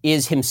Abbas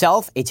is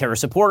himself a terror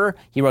supporter.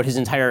 He wrote his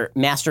entire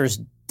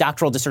master's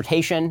doctoral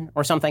dissertation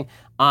or something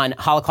on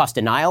Holocaust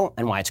denial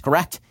and why it's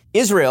correct.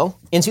 Israel,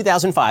 in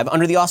 2005,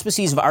 under the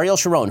auspices of Ariel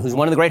Sharon, who's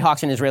one of the great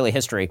hawks in Israeli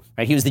history,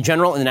 right? He was the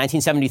general in the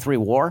 1973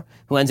 war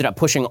who ended up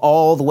pushing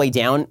all the way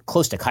down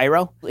close to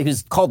Cairo. He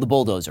was called the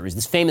bulldozer. He's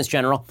this famous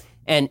general,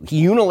 and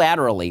he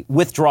unilaterally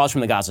withdraws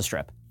from the Gaza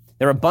Strip.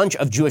 There are a bunch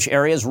of Jewish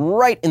areas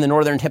right in the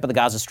northern tip of the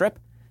Gaza Strip.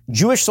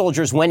 Jewish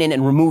soldiers went in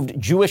and removed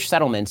Jewish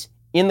settlements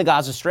in the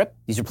Gaza Strip.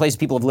 These are places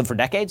people have lived for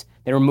decades.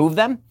 They removed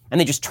them, and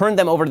they just turned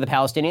them over to the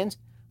Palestinians.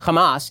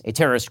 Hamas, a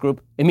terrorist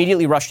group,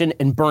 immediately rushed in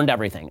and burned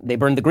everything. They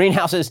burned the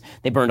greenhouses,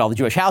 they burned all the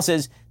Jewish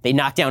houses, they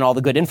knocked down all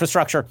the good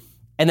infrastructure,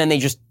 and then they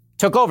just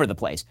took over the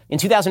place. In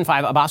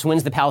 2005, Abbas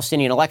wins the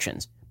Palestinian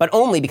elections, but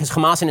only because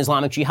Hamas and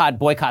Islamic Jihad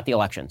boycott the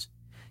elections.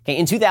 Okay,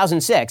 in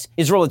 2006,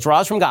 Israel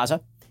withdraws from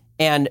Gaza,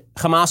 and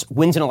Hamas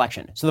wins an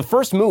election. So the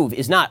first move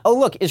is not, oh,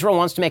 look, Israel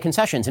wants to make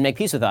concessions and make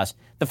peace with us.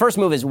 The first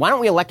move is, why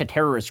don't we elect a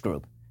terrorist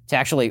group to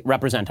actually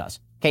represent us?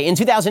 Okay, in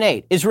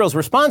 2008, Israel's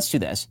response to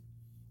this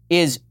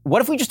is,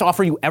 what if we just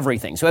offer you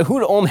everything? So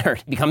Ehud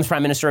Olmert becomes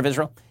prime minister of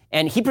Israel,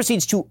 and he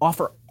proceeds to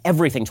offer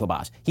everything to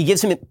Abbas. He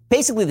gives him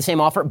basically the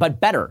same offer, but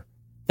better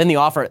than the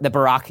offer that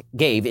Barak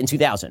gave in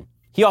 2000.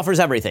 He offers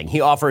everything. He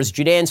offers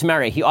Judea and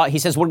Samaria. He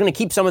says, we're going to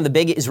keep some of the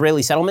big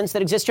Israeli settlements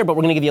that exist here, but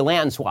we're going to give you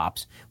land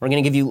swaps. We're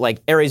going to give you like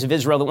areas of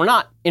Israel that we're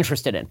not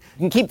interested in. You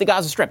can keep the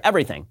Gaza Strip,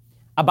 everything.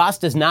 Abbas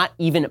does not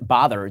even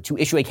bother to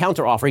issue a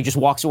counteroffer. He just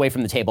walks away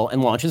from the table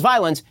and launches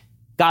violence.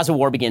 Gaza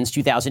war begins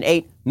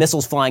 2008,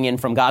 missiles flying in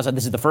from Gaza.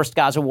 This is the first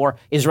Gaza war.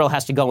 Israel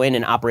has to go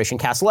in Operation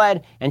Cast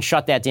Lead and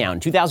shut that down.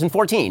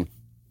 2014,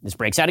 this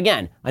breaks out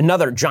again.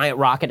 Another giant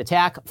rocket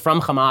attack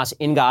from Hamas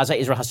in Gaza.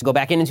 Israel has to go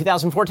back in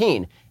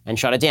 2014 and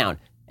shut it down.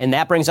 And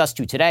that brings us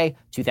to today,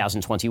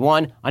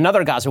 2021,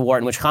 another Gaza war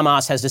in which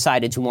Hamas has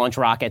decided to launch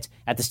rockets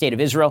at the state of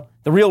Israel.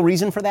 The real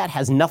reason for that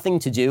has nothing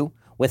to do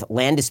with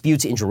land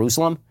disputes in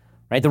Jerusalem,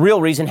 right? The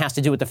real reason has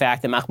to do with the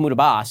fact that Mahmoud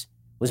Abbas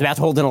was about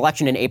to hold an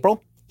election in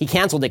April. He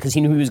canceled it because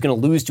he knew he was going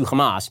to lose to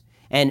Hamas.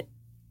 And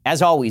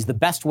as always, the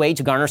best way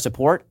to garner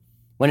support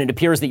when it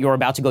appears that you're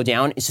about to go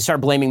down is to start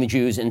blaming the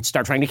Jews and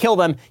start trying to kill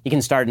them. You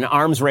can start an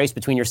arms race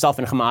between yourself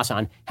and Hamas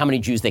on how many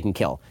Jews they can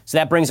kill. So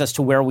that brings us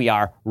to where we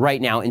are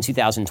right now in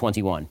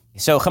 2021.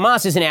 So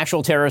Hamas is an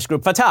actual terrorist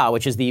group. Fatah,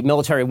 which is the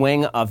military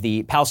wing of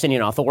the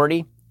Palestinian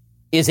Authority,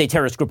 is a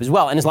terrorist group as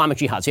well, and Islamic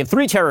Jihad. So you have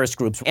three terrorist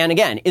groups. And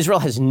again, Israel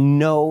has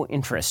no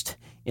interest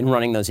in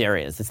running those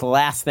areas. It's the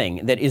last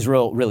thing that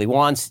Israel really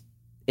wants.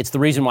 It's the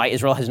reason why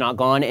Israel has not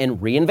gone and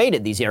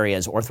reinvaded these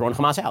areas or thrown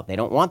Hamas out. They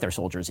don't want their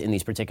soldiers in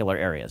these particular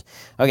areas.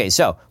 Okay,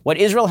 so what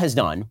Israel has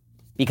done,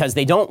 because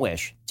they don't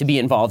wish to be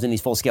involved in these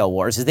full-scale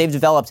wars, is they've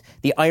developed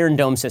the Iron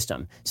Dome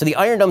system. So the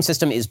Iron Dome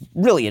system is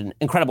really an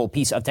incredible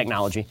piece of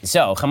technology.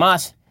 So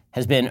Hamas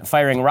has been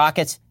firing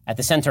rockets at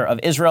the center of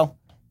Israel.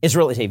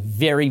 Israel is a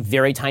very,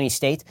 very tiny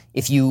state.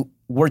 If you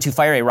were to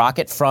fire a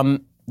rocket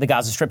from the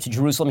Gaza Strip to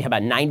Jerusalem, you have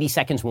about 90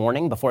 seconds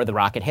warning before the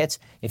rocket hits.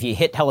 If you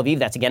hit Tel Aviv,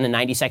 that's again a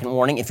 90-second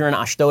warning. If you're in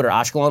Ashdod or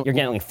Ashkelon, you're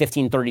getting like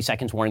 15, 30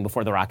 seconds warning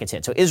before the rockets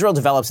hit. So Israel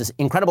develops this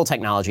incredible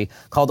technology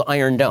called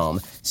Iron Dome.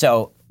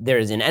 So there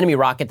is an enemy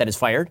rocket that is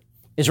fired.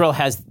 Israel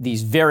has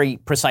these very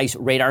precise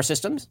radar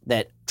systems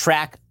that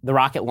track the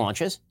rocket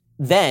launches.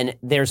 Then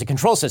there's a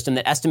control system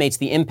that estimates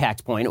the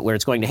impact point where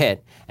it's going to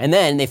hit. And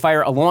then they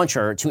fire a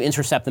launcher to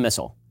intercept the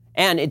missile.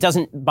 And it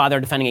doesn't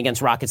bother defending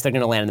against rockets that are going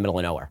to land in the middle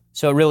of nowhere.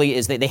 So it really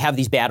is, they have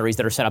these batteries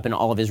that are set up in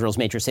all of Israel's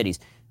major cities.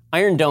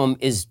 Iron Dome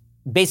is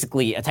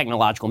basically a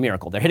technological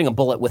miracle. They're hitting a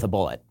bullet with a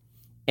bullet.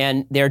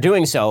 And they're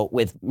doing so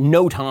with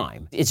no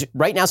time. It's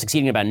right now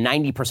succeeding at about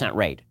 90%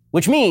 rate,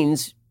 which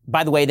means,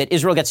 by the way, that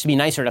Israel gets to be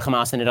nicer to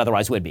Hamas than it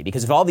otherwise would be.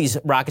 Because if all these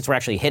rockets were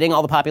actually hitting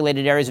all the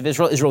populated areas of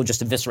Israel, Israel would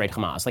just eviscerate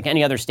Hamas. Like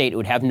any other state, it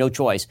would have no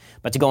choice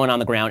but to go in on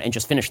the ground and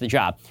just finish the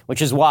job,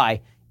 which is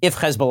why if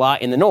Hezbollah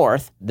in the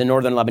north, the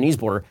northern Lebanese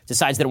border,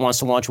 decides that it wants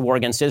to launch a war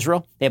against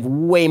Israel, they have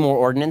way more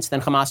ordnance than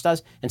Hamas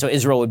does. And so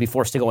Israel would be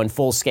forced to go in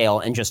full scale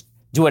and just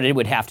do what it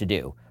would have to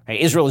do. Right?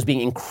 Israel is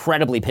being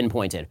incredibly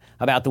pinpointed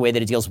about the way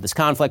that it deals with this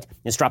conflict.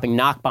 It's dropping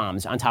knock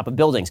bombs on top of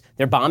buildings.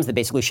 They're bombs that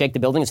basically shake the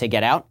building and say,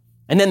 get out.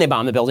 And then they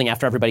bomb the building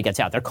after everybody gets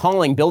out. They're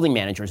calling building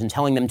managers and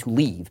telling them to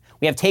leave.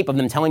 We have tape of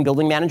them telling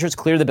building managers,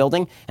 clear the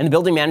building. And the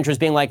building managers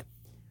being like,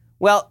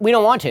 well, we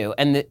don't want to.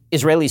 And the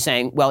Israelis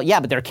saying, well, yeah,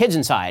 but there are kids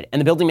inside.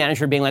 And the building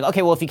manager being like,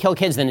 okay, well, if you kill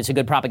kids, then it's a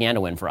good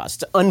propaganda win for us.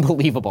 It's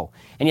unbelievable.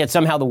 And yet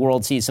somehow the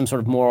world sees some sort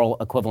of moral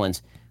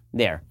equivalence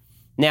there.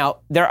 Now,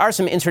 there are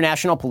some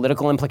international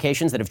political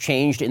implications that have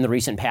changed in the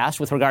recent past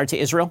with regard to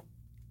Israel.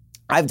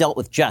 I've dealt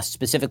with just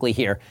specifically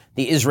here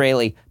the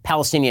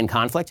Israeli-Palestinian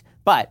conflict.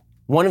 But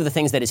one of the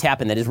things that has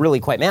happened that is really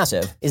quite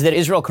massive is that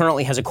Israel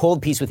currently has a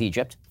cold peace with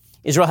Egypt.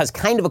 Israel has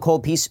kind of a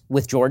cold peace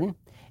with Jordan.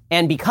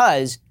 And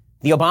because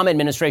the Obama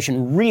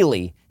administration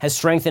really has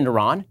strengthened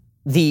Iran,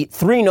 the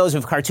three no's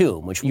of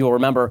Khartoum, which you'll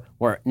remember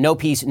were no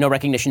peace, no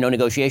recognition, no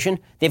negotiation,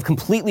 they've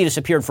completely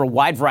disappeared for a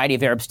wide variety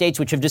of Arab states,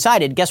 which have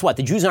decided, guess what,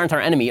 the Jews aren't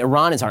our enemy,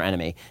 Iran is our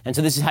enemy. And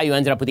so this is how you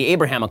ended up with the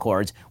Abraham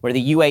Accords, where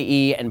the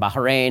UAE and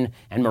Bahrain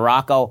and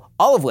Morocco,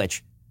 all of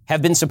which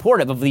have been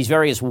supportive of these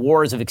various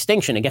wars of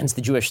extinction against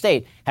the Jewish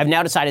state, have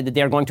now decided that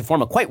they're going to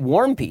form a quite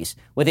warm peace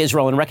with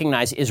Israel and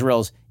recognize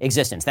Israel's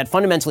existence. That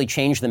fundamentally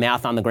changed the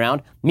math on the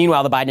ground.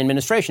 Meanwhile, the Biden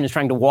administration is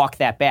trying to walk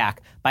that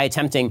back by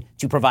attempting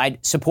to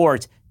provide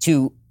support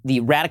to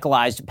the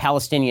radicalized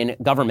Palestinian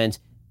government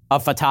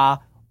of Fatah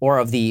or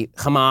of the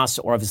Hamas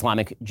or of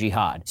Islamic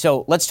Jihad.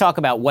 So let's talk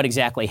about what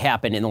exactly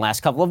happened in the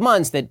last couple of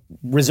months that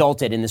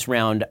resulted in this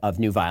round of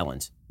new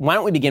violence. Why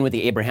don't we begin with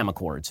the Abraham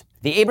Accords?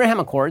 The Abraham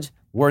Accords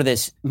were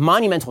this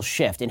monumental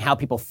shift in how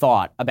people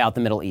thought about the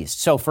Middle East.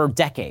 So for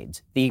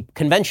decades, the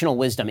conventional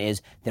wisdom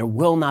is there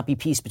will not be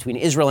peace between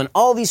Israel and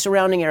all these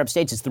surrounding Arab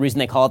states. It's the reason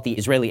they call it the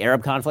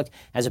Israeli-Arab conflict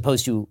as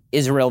opposed to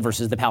Israel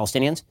versus the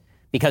Palestinians,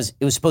 because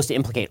it was supposed to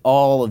implicate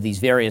all of these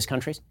various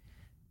countries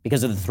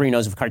because of the three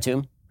no's of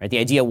Khartoum. Right? The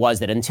idea was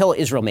that until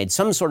Israel made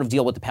some sort of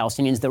deal with the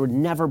Palestinians, there would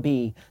never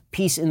be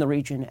peace in the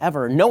region,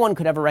 ever. No one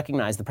could ever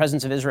recognize the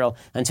presence of Israel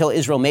until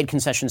Israel made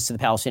concessions to the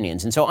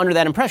Palestinians. And so under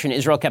that impression,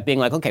 Israel kept being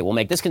like, okay, we'll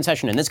make this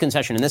concession and this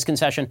concession and this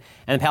concession.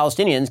 And the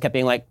Palestinians kept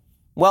being like,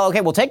 well,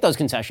 okay, we'll take those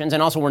concessions.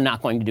 And also we're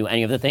not going to do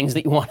any of the things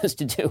that you want us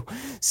to do.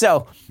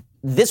 So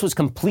this was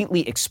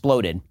completely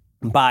exploded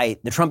by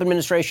the Trump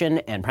administration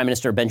and Prime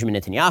Minister Benjamin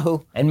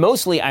Netanyahu, and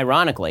mostly,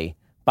 ironically,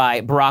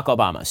 by Barack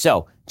Obama.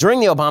 So during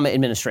the Obama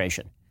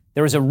administration,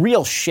 there was a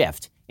real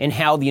shift in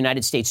how the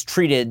United States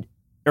treated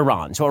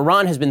Iran. So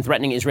Iran has been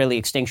threatening Israeli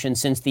extinction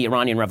since the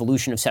Iranian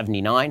Revolution of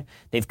 '79.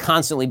 They've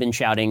constantly been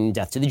shouting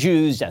death to the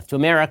Jews, death to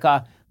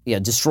America,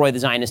 destroy the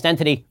Zionist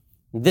entity.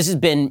 This has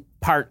been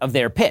part of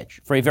their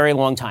pitch for a very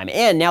long time.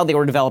 And now they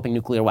were developing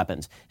nuclear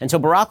weapons. And so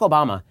Barack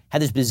Obama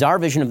had this bizarre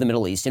vision of the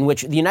Middle East in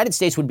which the United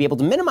States would be able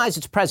to minimize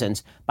its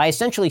presence by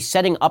essentially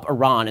setting up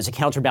Iran as a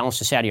counterbalance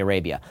to Saudi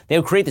Arabia. They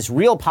would create this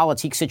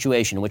realpolitik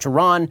situation in which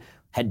Iran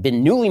had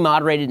been newly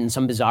moderated in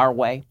some bizarre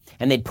way,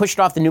 and they'd pushed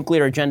off the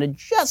nuclear agenda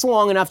just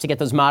long enough to get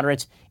those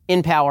moderates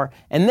in power,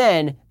 and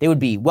then they would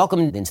be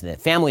welcomed into the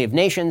family of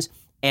nations,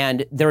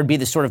 and there would be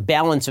this sort of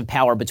balance of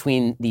power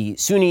between the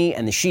Sunni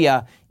and the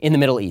Shia in the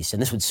Middle East,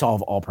 and this would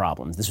solve all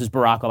problems. This was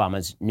Barack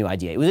Obama's new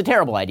idea. It was a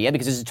terrible idea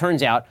because, as it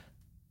turns out,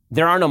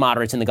 there are no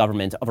moderates in the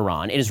government of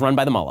Iran. It is run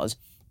by the mullahs,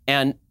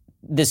 and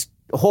this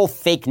whole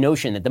fake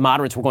notion that the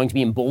moderates were going to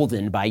be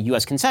emboldened by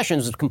U.S.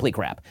 concessions was complete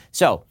crap.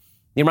 So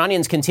the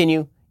Iranians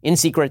continue in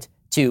secret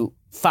to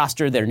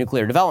foster their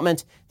nuclear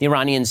development. The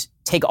Iranians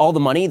take all the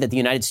money that the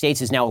United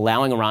States is now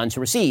allowing Iran to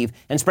receive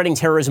and spreading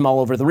terrorism all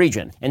over the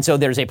region. And so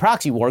there's a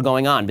proxy war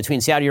going on between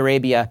Saudi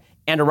Arabia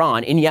and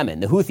Iran in Yemen.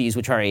 The Houthis,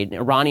 which are an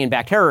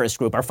Iranian-backed terrorist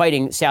group, are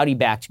fighting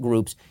Saudi-backed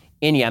groups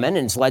in Yemen,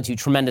 and it's led to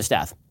tremendous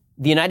death.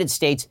 The United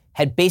States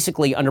had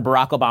basically, under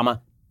Barack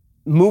Obama,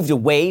 moved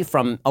away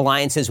from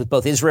alliances with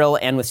both Israel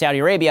and with Saudi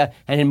Arabia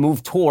and had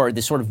moved toward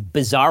this sort of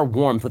bizarre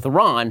warmth with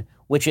Iran,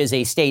 which is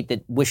a state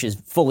that wishes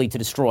fully to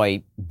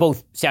destroy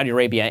both Saudi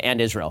Arabia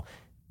and Israel.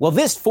 Well,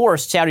 this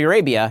forced Saudi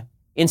Arabia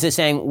into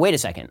saying, wait a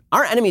second,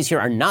 our enemies here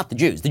are not the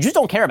Jews. The Jews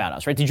don't care about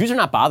us, right? The Jews are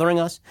not bothering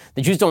us.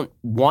 The Jews don't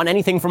want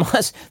anything from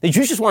us. The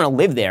Jews just want to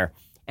live there.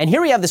 And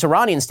here we have this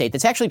Iranian state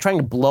that's actually trying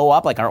to blow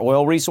up like our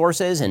oil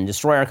resources and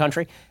destroy our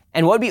country.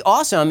 And what would be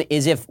awesome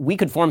is if we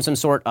could form some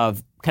sort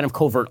of kind of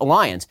covert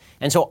alliance.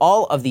 And so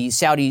all of the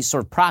Saudi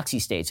sort of proxy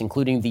states,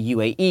 including the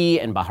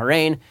UAE and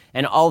Bahrain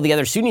and all the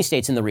other Sunni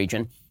states in the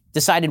region,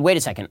 decided, wait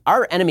a second,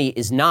 our enemy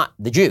is not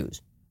the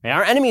Jews. Right?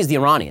 Our enemy is the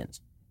Iranians.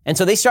 And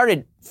so they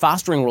started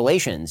fostering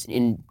relations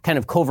in kind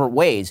of covert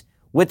ways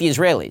with the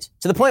Israelis,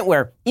 to the point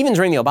where even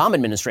during the Obama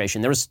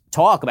administration, there was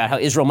talk about how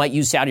Israel might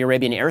use Saudi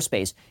Arabian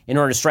airspace in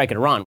order to strike at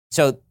Iran.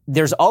 So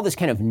there's all this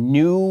kind of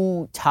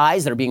new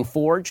ties that are being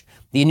forged.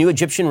 The new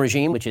Egyptian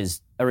regime, which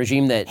is a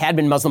regime that had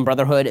been Muslim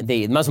Brotherhood,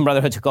 the Muslim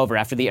Brotherhood took over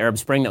after the Arab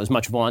Spring that was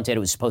much vaunted. It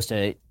was supposed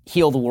to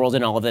heal the world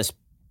in all of this.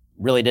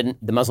 Really didn't.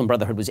 The Muslim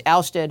Brotherhood was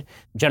ousted.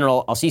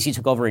 General al-Sisi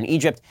took over in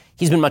Egypt.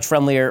 He's been much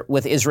friendlier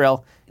with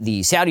Israel. The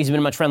Saudis have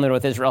been much friendlier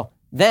with Israel.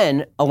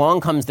 Then along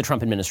comes the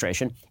Trump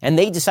administration, and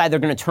they decide they're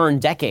going to turn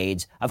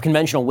decades of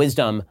conventional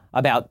wisdom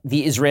about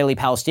the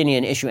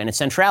Israeli-Palestinian issue and its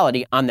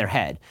centrality on their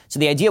head. So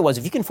the idea was,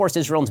 if you can force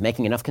Israel into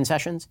making enough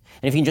concessions,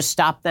 and if you can just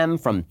stop them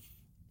from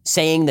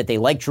saying that they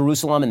like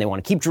Jerusalem and they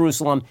want to keep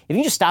Jerusalem, if you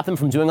can just stop them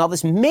from doing all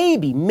this,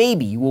 maybe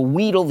you will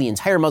wheedle the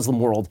entire Muslim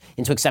world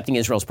into accepting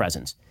Israel's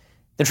presence.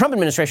 The Trump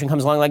administration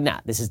comes along like, nah,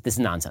 this is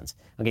nonsense.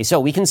 Okay, so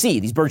we can see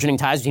these burgeoning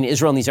ties between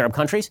Israel and these Arab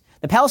countries.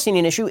 The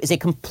Palestinian issue is a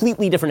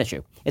completely different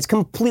issue. It's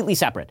completely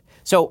separate.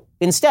 So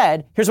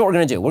instead, here's what we're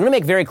going to do. We're going to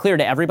make very clear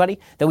to everybody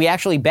that we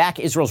actually back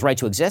Israel's right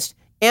to exist,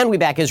 and we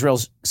back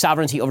Israel's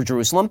sovereignty over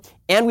Jerusalem,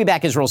 and we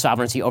back Israel's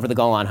sovereignty over the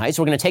Golan Heights.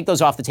 We're going to take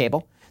those off the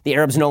table. The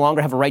Arabs no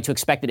longer have a right to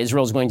expect that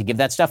Israel is going to give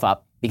that stuff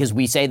up because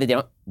we say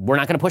that we're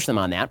not going to push them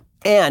on that.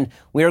 And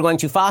we are going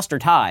to foster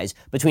ties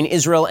between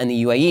Israel and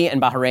the UAE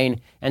and Bahrain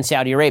and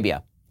Saudi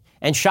Arabia.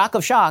 And shock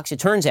of shocks, it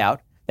turns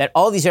out that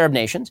all these Arab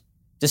nations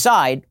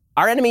decide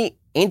our enemy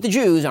ain't the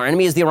Jews, our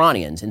enemy is the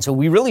Iranians. And so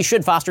we really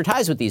should foster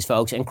ties with these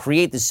folks and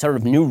create this sort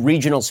of new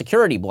regional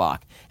security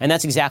bloc. And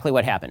that's exactly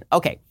what happened.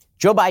 Okay,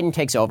 Joe Biden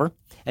takes over,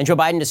 and Joe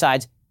Biden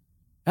decides,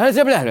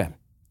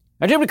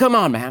 come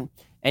on, man.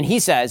 And he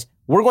says,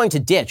 we're going to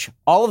ditch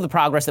all of the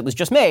progress that was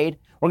just made.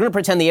 We're going to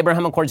pretend the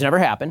Abraham Accords never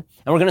happened,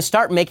 and we're going to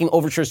start making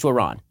overtures to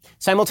Iran.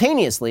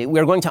 Simultaneously, we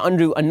are going to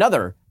undo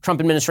another Trump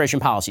administration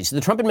policy. So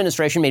the Trump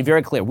administration made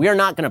very clear, we are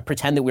not going to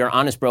pretend that we are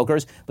honest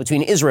brokers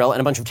between Israel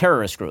and a bunch of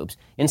terrorist groups.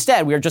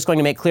 Instead, we are just going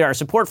to make clear our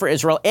support for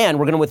Israel, and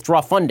we're going to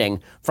withdraw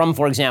funding from,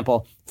 for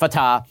example,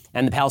 Fatah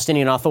and the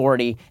Palestinian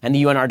Authority and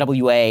the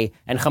UNRWA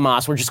and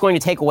Hamas. We're just going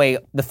to take away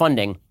the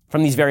funding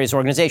from these various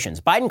organizations.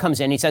 Biden comes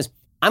in, he says,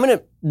 I'm going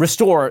to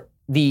restore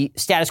the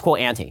status quo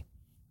ante.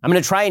 I'm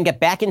going to try and get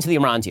back into the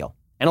Iran deal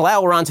and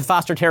allow Iran to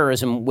foster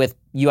terrorism with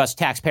U.S.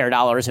 taxpayer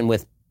dollars and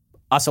with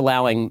us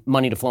allowing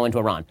money to flow into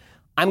Iran.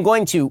 I'm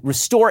going to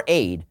restore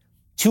aid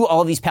to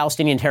all of these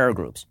Palestinian terror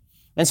groups.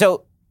 And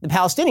so the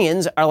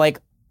Palestinians are like,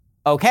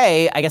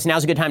 okay, I guess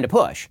now's a good time to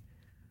push.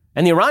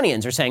 And the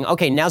Iranians are saying,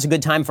 okay, now's a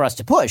good time for us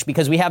to push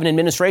because we have an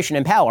administration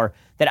in power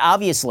that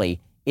obviously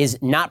is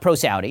not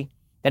pro-Saudi,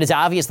 that is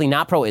obviously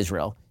not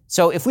pro-Israel.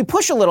 So if we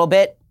push a little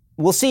bit,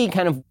 we'll see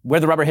kind of where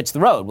the rubber hits the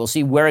road. We'll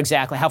see where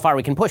exactly, how far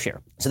we can push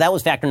here. So that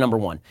was factor number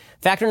one.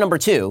 Factor number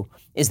two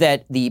is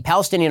that the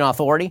Palestinian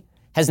Authority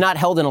has not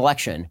held an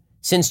election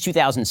since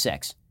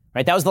 2006,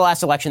 right? That was the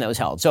last election that was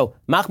held. So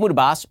Mahmoud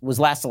Abbas was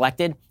last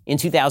elected in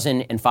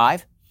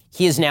 2005.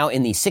 He is now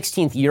in the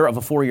 16th year of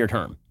a 4-year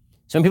term.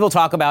 So when people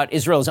talk about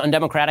Israel as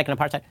undemocratic and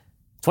apartheid,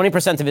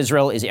 20% of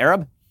Israel is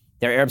Arab.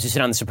 There are Arabs who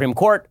sit on the Supreme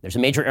Court. There's a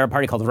major Arab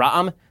party called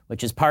Ra'am,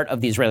 which is part of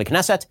the Israeli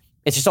Knesset.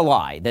 It's just a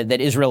lie that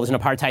Israel is an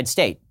apartheid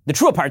state. The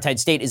true apartheid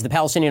state is the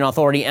Palestinian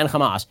Authority and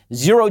Hamas.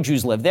 0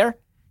 Jews live there.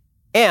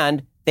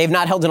 And they've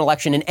not held an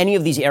election in any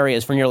of these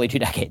areas for nearly 2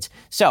 decades.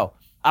 So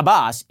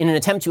Abbas, in an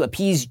attempt to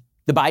appease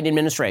the Biden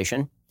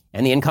administration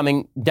and the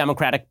incoming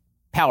Democratic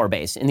power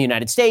base in the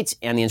United States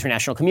and the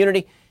international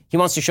community, he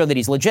wants to show that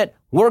he's legit.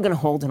 We're going to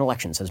hold an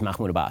election, says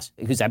Mahmoud Abbas,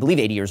 who's, I believe,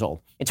 80 years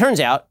old. It turns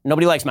out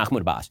nobody likes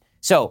Mahmoud Abbas.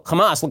 So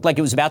Hamas looked like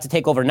it was about to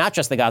take over not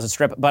just the Gaza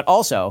Strip, but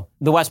also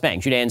the West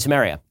Bank, Judea and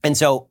Samaria. And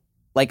so,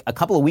 like a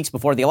couple of weeks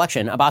before the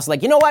election, Abbas is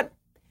like, you know what?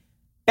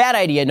 Bad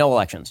idea, no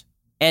elections.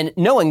 And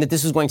knowing that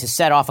this was going to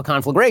set off a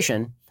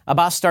conflagration,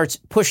 Abbas starts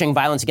pushing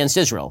violence against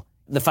Israel.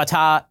 The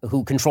Fatah,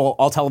 who control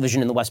all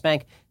television in the West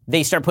Bank,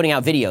 they start putting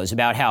out videos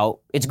about how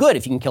it's good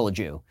if you can kill a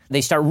Jew.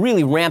 They start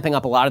really ramping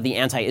up a lot of the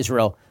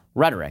anti-Israel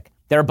rhetoric.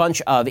 There are a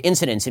bunch of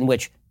incidents in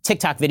which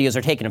TikTok videos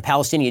are taken of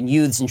Palestinian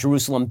youths in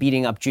Jerusalem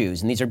beating up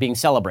Jews, and these are being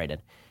celebrated.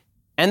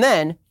 And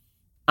then,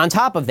 on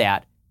top of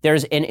that,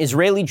 there's an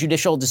Israeli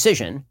judicial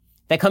decision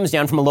that comes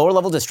down from a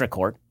lower-level district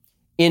court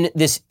in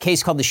this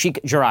case called the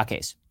Sheikh Jarrah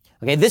case.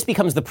 Okay, this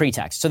becomes the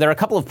pretext. So there are a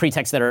couple of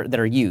pretexts that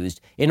are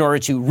used in order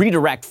to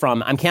redirect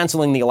from I'm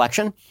canceling the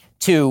election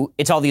to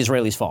it's all the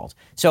Israelis' fault.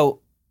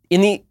 So in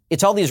the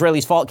it's all the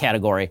Israelis' fault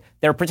category,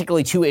 there are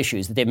particularly 2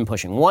 issues that they've been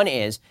pushing. One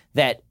is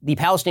that the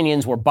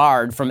Palestinians were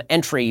barred from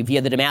entry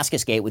via the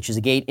Damascus Gate, which is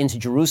a gate into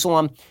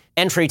Jerusalem,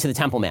 entry to the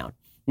Temple Mount.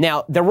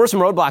 Now, there were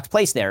some roadblocks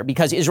placed there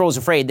because Israel was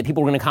afraid that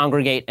people were going to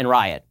congregate and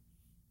riot,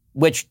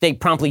 which they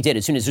promptly did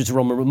as soon as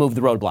Israel removed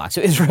the roadblocks.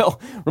 So Israel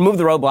removed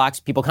the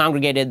roadblocks, people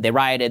congregated, they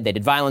rioted, they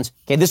did violence.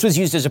 Okay, this was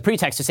used as a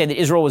pretext to say that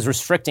Israel was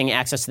restricting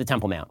access to the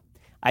Temple Mount.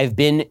 I've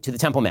been to the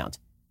Temple Mount.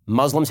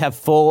 Muslims have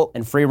full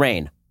and free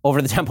reign over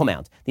the Temple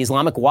Mount. The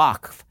Islamic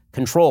Waqf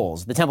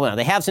controls the Temple Mount.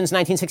 They have since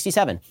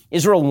 1967.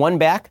 Israel won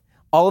back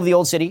all of the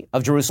old city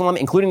of Jerusalem,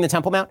 including the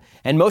Temple Mount,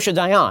 and Moshe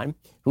Dayan,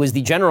 who was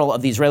the general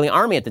of the Israeli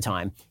army at the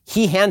time,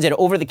 he handed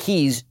over the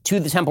keys to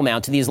the Temple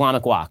Mount to the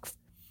Islamic Waqf.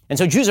 And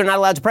so Jews are not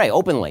allowed to pray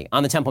openly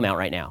on the Temple Mount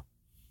right now,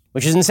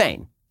 which is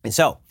insane. And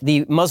so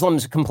the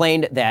Muslims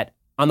complained that,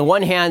 on the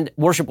one hand,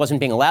 worship wasn't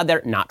being allowed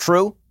there. Not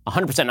true.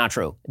 100% not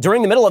true.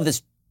 During the middle of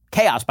this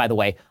chaos, by the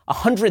way,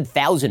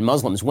 100,000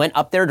 Muslims went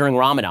up there during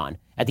Ramadan,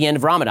 at the end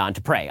of Ramadan,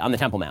 to pray on the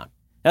Temple Mount.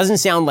 That doesn't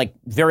sound like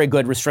very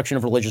good restriction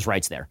of religious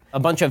rights there. A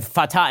bunch of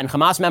Fatah and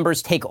Hamas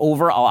members take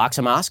over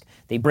Al-Aqsa Mosque.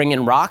 They bring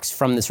in rocks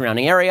from the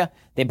surrounding area.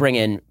 They bring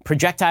in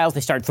projectiles. They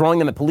start throwing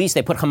them at police.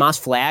 They put Hamas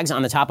flags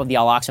on the top of the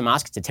Al-Aqsa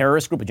Mosque. It's a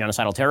terrorist group, a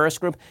genocidal terrorist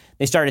group.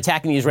 They start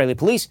attacking the Israeli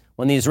police.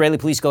 When the Israeli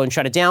police go and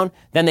shut it down,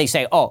 then they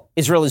say, oh,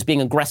 Israel is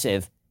being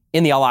aggressive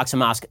in the Al-Aqsa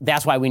Mosque.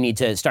 That's why we need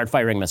to start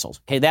firing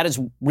missiles. Okay, that is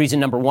reason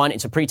number 1.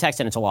 It's a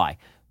pretext and it's a lie.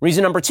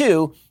 Reason number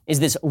 2 is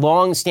this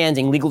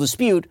long-standing legal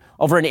dispute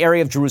over an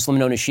area of Jerusalem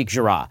known as Sheikh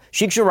Jarrah.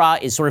 Sheikh Jarrah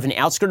is sort of an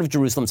outskirt of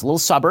Jerusalem. It's a little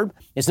suburb.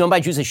 It's known by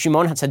Jews as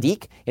Shimon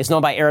HaTzadik. It's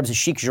known by Arabs as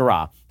Sheikh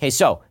Jarrah. Okay,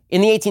 so in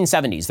the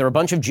 1870s, there were a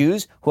bunch of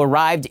Jews who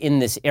arrived in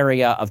this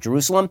area of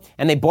Jerusalem,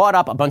 and they bought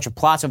up a bunch of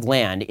plots of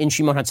land in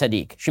Shimon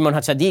HaTzadik. Shimon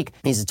HaTzadik,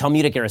 he's a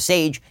Talmudic era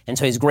sage, and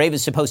so his grave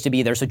is supposed to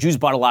be there. So Jews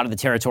bought a lot of the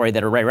territory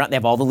that are right around. They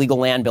have all the legal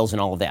land bills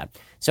and all of that.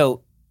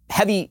 So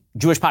heavy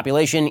Jewish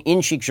population in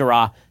Sheikh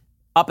Jarrah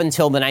up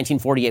until the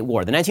 1948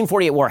 war. The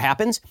 1948 war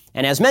happens,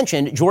 and as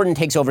mentioned, Jordan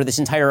takes over this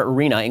entire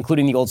arena,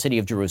 including the old city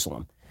of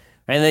Jerusalem.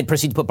 And they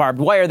proceed to put barbed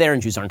wire there,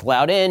 and Jews aren't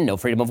allowed in, no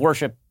freedom of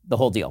worship, the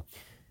whole deal.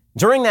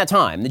 During that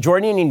time, the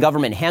Jordanian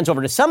government hands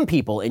over to some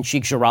people in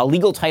Sheikh Jarrah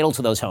legal title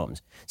to those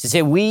homes. So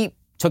say, we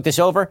took this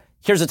over,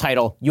 here's a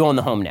title, you own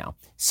the home now.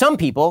 Some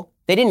people,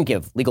 they didn't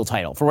give legal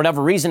title. For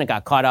whatever reason, it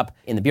got caught up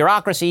in the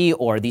bureaucracy,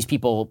 or these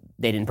people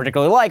they didn't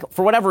particularly like.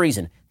 For whatever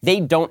reason, they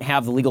don't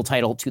have the legal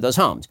title to those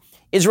homes.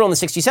 Israel in the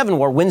 67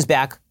 war wins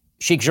back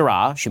Sheikh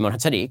Jarrah, Shimon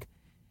HaTzadik,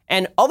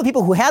 and all the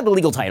people who had the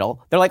legal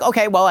title, they're like,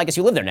 okay, well, I guess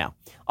you live there now.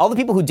 All the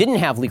people who didn't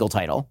have legal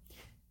title,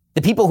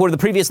 the people who were the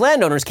previous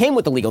landowners came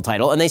with the legal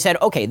title, and they said,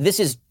 okay, this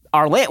is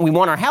our land, we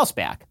want our house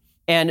back.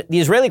 And the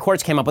Israeli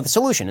courts came up with a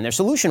solution, and their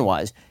solution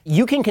was,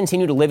 you can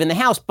continue to live in the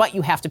house, but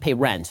you have to pay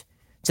rent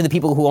to the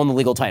people who own the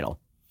legal title,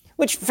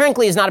 which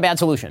frankly is not a bad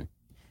solution.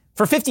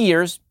 For 50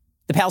 years,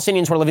 the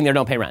Palestinians who are living there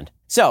don't pay rent.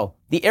 So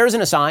the heirs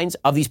and assigns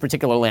of these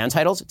particular land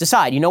titles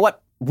decide, you know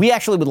what? We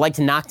actually would like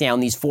to knock down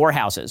these 4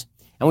 houses,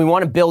 and we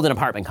want to build an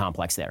apartment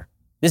complex there.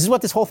 This is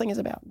what this whole thing is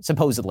about,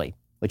 supposedly,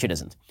 which it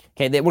isn't.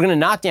 Okay, we're going to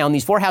knock down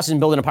these 4 houses and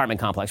build an apartment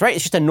complex, right?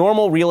 It's just a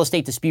normal real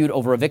estate dispute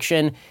over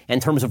eviction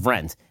and terms of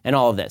rent and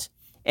all of this.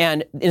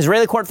 And the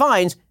Israeli court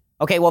finds,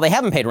 okay, well, they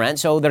haven't paid rent,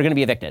 so they're going to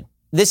be evicted.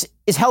 This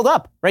is held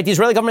up, right? The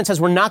Israeli government says,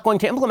 we're not going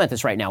to implement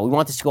this right now. We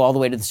want this to go all the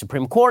way to the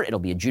Supreme Court. It'll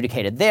be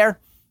adjudicated there.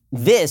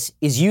 This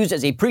is used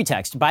as a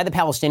pretext by the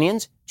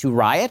Palestinians to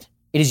riot.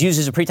 It is used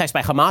as a pretext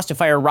by Hamas to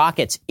fire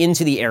rockets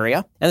into the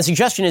area. And the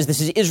suggestion is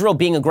this is Israel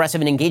being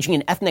aggressive and engaging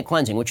in ethnic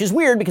cleansing, which is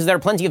weird because there are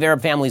plenty of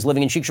Arab families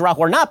living in Sheikh Jarrah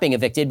who are not being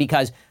evicted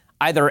because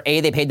either A,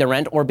 they paid their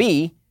rent, or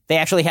B, they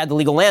actually had the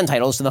legal land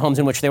titles to the homes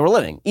in which they were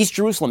living. East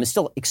Jerusalem is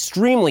still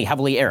extremely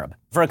heavily Arab.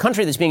 For a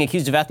country that's being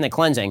accused of ethnic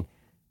cleansing,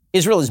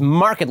 Israel is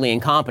markedly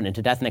incompetent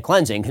at ethnic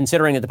cleansing,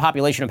 considering that the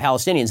population of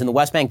Palestinians in the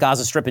West Bank,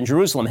 Gaza Strip, and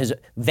Jerusalem has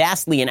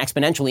vastly and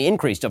exponentially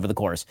increased over the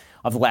course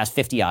of the last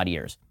 50-odd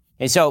years.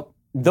 Okay, so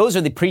those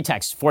are the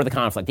pretexts for the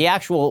conflict. The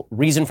actual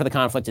reason for the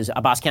conflict is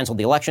Abbas canceled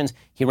the elections.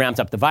 He ramped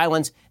up the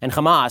violence. And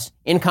Hamas,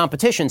 in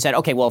competition, said,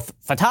 okay, well, if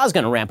Fatah's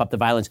going to ramp up the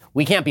violence,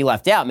 we can't be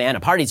left out, man. A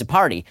party's a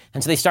party.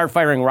 And so they start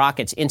firing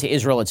rockets into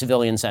Israel at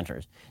civilian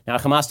centers. Now,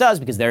 what Hamas does,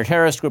 because they're a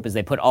terrorist group, is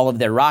they put all of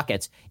their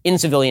rockets in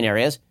civilian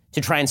areas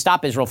to try and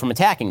stop Israel from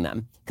attacking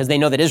them, because they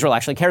know that Israel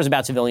actually cares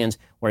about civilians,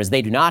 whereas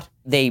they do not.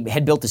 They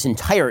had built this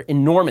entire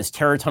enormous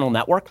terror tunnel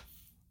network.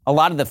 A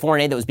lot of the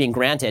foreign aid that was being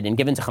granted and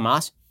given to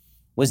Hamas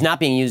was not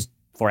being used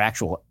for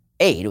actual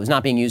aid. It was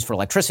not being used for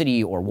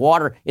electricity or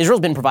water.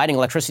 Israel's been providing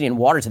electricity and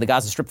water to the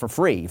Gaza Strip for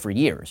free for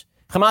years.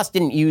 Hamas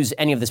didn't use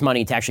any of this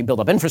money to actually build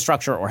up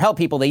infrastructure or help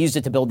people. They used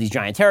it to build these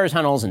giant terror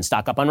tunnels and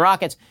stock up on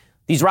rockets.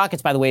 These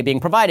rockets, by the way, being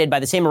provided by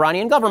the same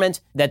Iranian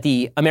government that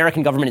the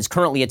American government is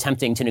currently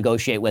attempting to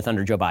negotiate with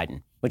under Joe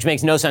Biden, which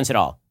makes no sense at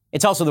all.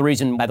 It's also the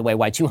reason, by the way,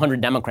 why 200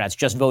 Democrats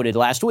just voted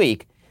last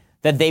week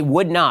that they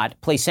would not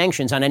place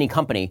sanctions on any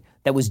company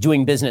that was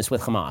doing business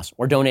with Hamas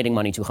or donating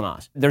money to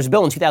Hamas. There's a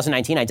bill in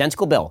 2019,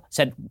 identical bill,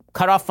 said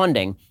cut off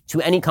funding to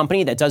any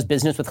company that does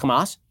business with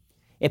Hamas.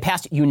 It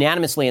passed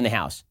unanimously in the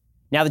House.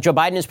 Now that Joe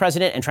Biden is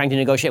president and trying to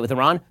negotiate with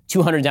Iran,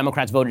 200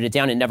 Democrats voted it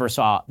down and never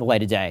saw the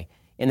light of day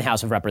in the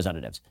House of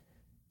Representatives.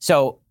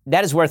 So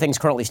that is where things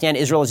currently stand.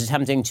 Israel is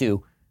attempting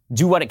to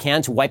do what it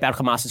can to wipe out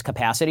Hamas's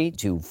capacity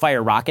to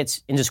fire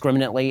rockets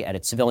indiscriminately at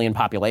its civilian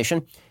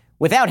population,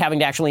 without having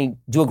to actually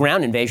do a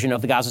ground invasion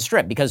of the Gaza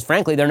Strip, because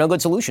frankly, there are no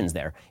good solutions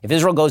there. If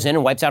Israel goes in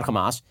and wipes out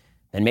Hamas,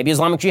 then maybe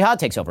Islamic Jihad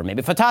takes over,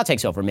 maybe Fatah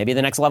takes over, maybe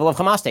the next level of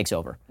Hamas takes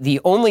over.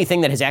 The only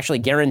thing that has actually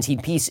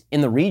guaranteed peace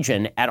in the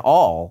region at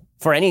all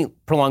for any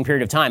prolonged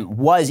period of time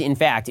was, in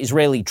fact,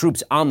 Israeli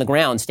troops on the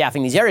ground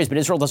staffing these areas, but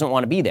Israel doesn't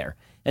want to be there.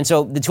 And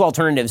so the two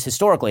alternatives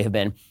historically have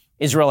been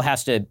Israel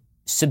has to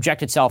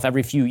subject itself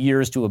every few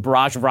years to a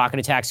barrage of rocket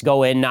attacks,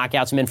 go in, knock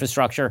out some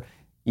infrastructure,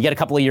 you get a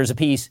couple of years of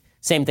peace,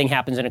 same thing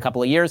happens in a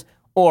couple of years,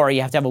 or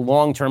you have to have a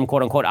long-term,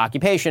 quote-unquote,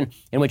 occupation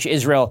in which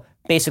Israel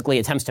basically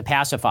attempts to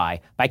pacify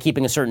by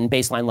keeping a certain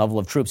baseline level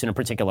of troops in a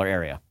particular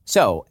area.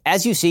 So,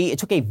 as you see, it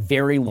took a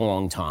very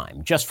long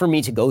time just for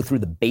me to go through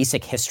the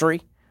basic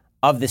history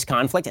of this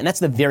conflict, and that's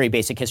the very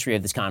basic history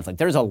of this conflict.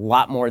 There's a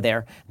lot more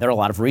there. There are a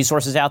lot of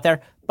resources out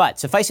there, but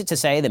suffice it to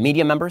say, the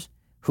media members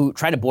who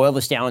try to boil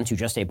this down to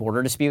just a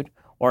border dispute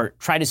or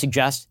try to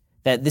suggest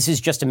that this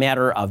is just a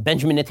matter of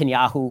Benjamin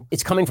Netanyahu,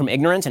 it's coming from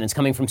ignorance and it's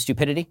coming from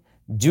stupidity.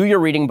 Do your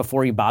reading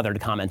before you bother to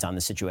comment on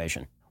the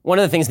situation. One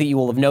of the things that you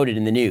will have noted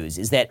in the news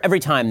is that every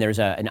time there's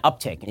an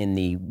uptick in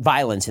the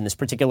violence in this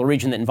particular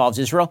region that involves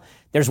Israel,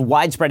 there's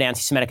widespread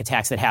anti-Semitic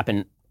attacks that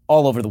happen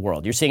all over the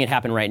world. You're seeing it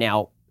happen right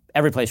now,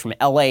 every place from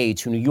LA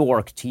to New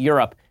York to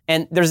Europe.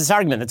 And there's this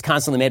argument that's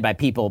constantly made by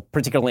people,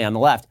 particularly on the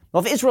left.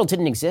 Well, if Israel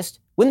didn't exist,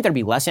 wouldn't there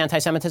be less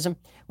anti-Semitism?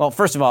 Well,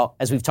 first of all,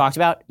 as we've talked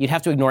about, you'd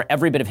have to ignore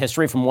every bit of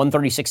history from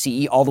 136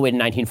 CE all the way to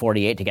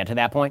 1948 to get to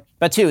that point.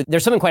 But two,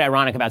 there's something quite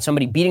ironic about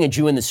somebody beating a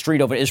Jew in the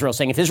street over Israel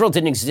saying, if Israel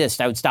didn't exist,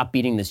 I would stop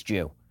beating this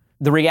Jew.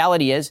 The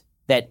reality is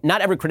that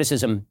not every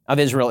criticism of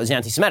Israel is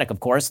anti-Semitic,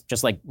 of course,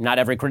 just like not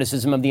every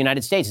criticism of the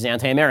United States is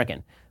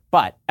anti-American.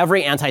 But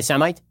every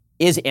anti-Semite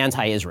is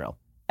anti-Israel.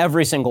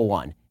 Every single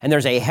one. And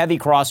there's a heavy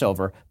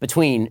crossover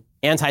between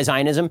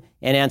anti-Zionism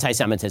and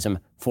anti-Semitism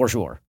for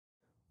sure.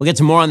 We'll get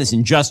to more on this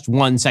in just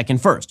 1 second.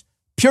 First,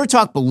 Pure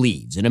Talk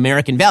believes in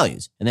American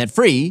values, and that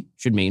free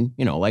should mean,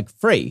 like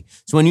free.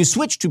 So when you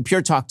switch to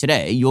Pure Talk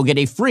today, you'll get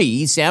a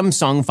free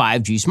Samsung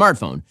 5G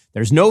smartphone.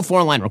 There's no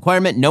foreign-line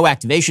requirement, no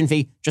activation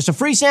fee, just a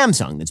free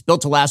Samsung that's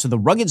built to last with a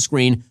rugged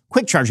screen,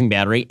 quick charging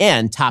battery,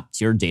 and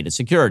top-tier data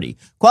security.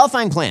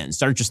 Qualifying plans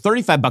start at just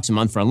 $35 a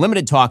month for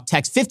unlimited talk,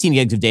 text, 15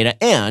 gigs of data,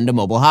 and a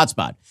mobile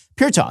hotspot.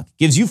 Pure Talk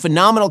gives you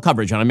phenomenal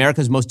coverage on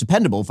America's most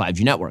dependable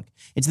 5G network.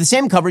 It's the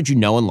same coverage you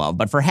know and love,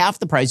 but for half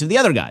the price of the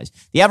other guys.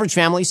 The average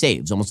family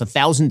saves almost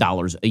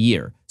 $1,000 a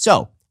year.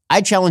 So, I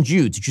challenge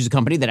you to choose a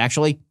company that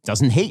actually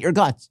doesn't hate your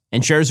guts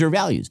and shares your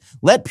values.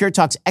 Let Pure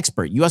Talk's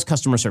expert U.S.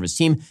 customer service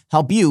team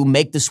help you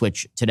make the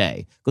switch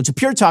today. Go to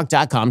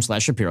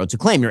puretalk.com/Shapiro to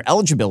claim your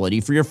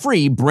eligibility for your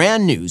free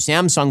brand new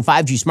Samsung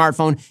 5G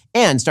smartphone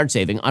and start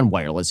saving on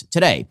wireless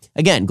today.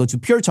 Again, go to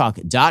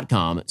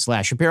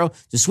puretalk.com/Shapiro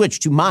to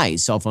switch to my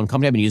cell phone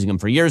company. I've been using them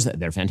for years.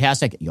 They're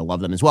fantastic. You'll love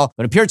them as well.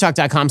 Go to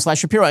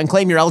puretalk.com/Shapiro and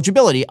claim your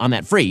eligibility on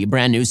that free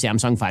brand new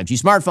Samsung 5G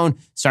smartphone.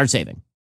 Start saving.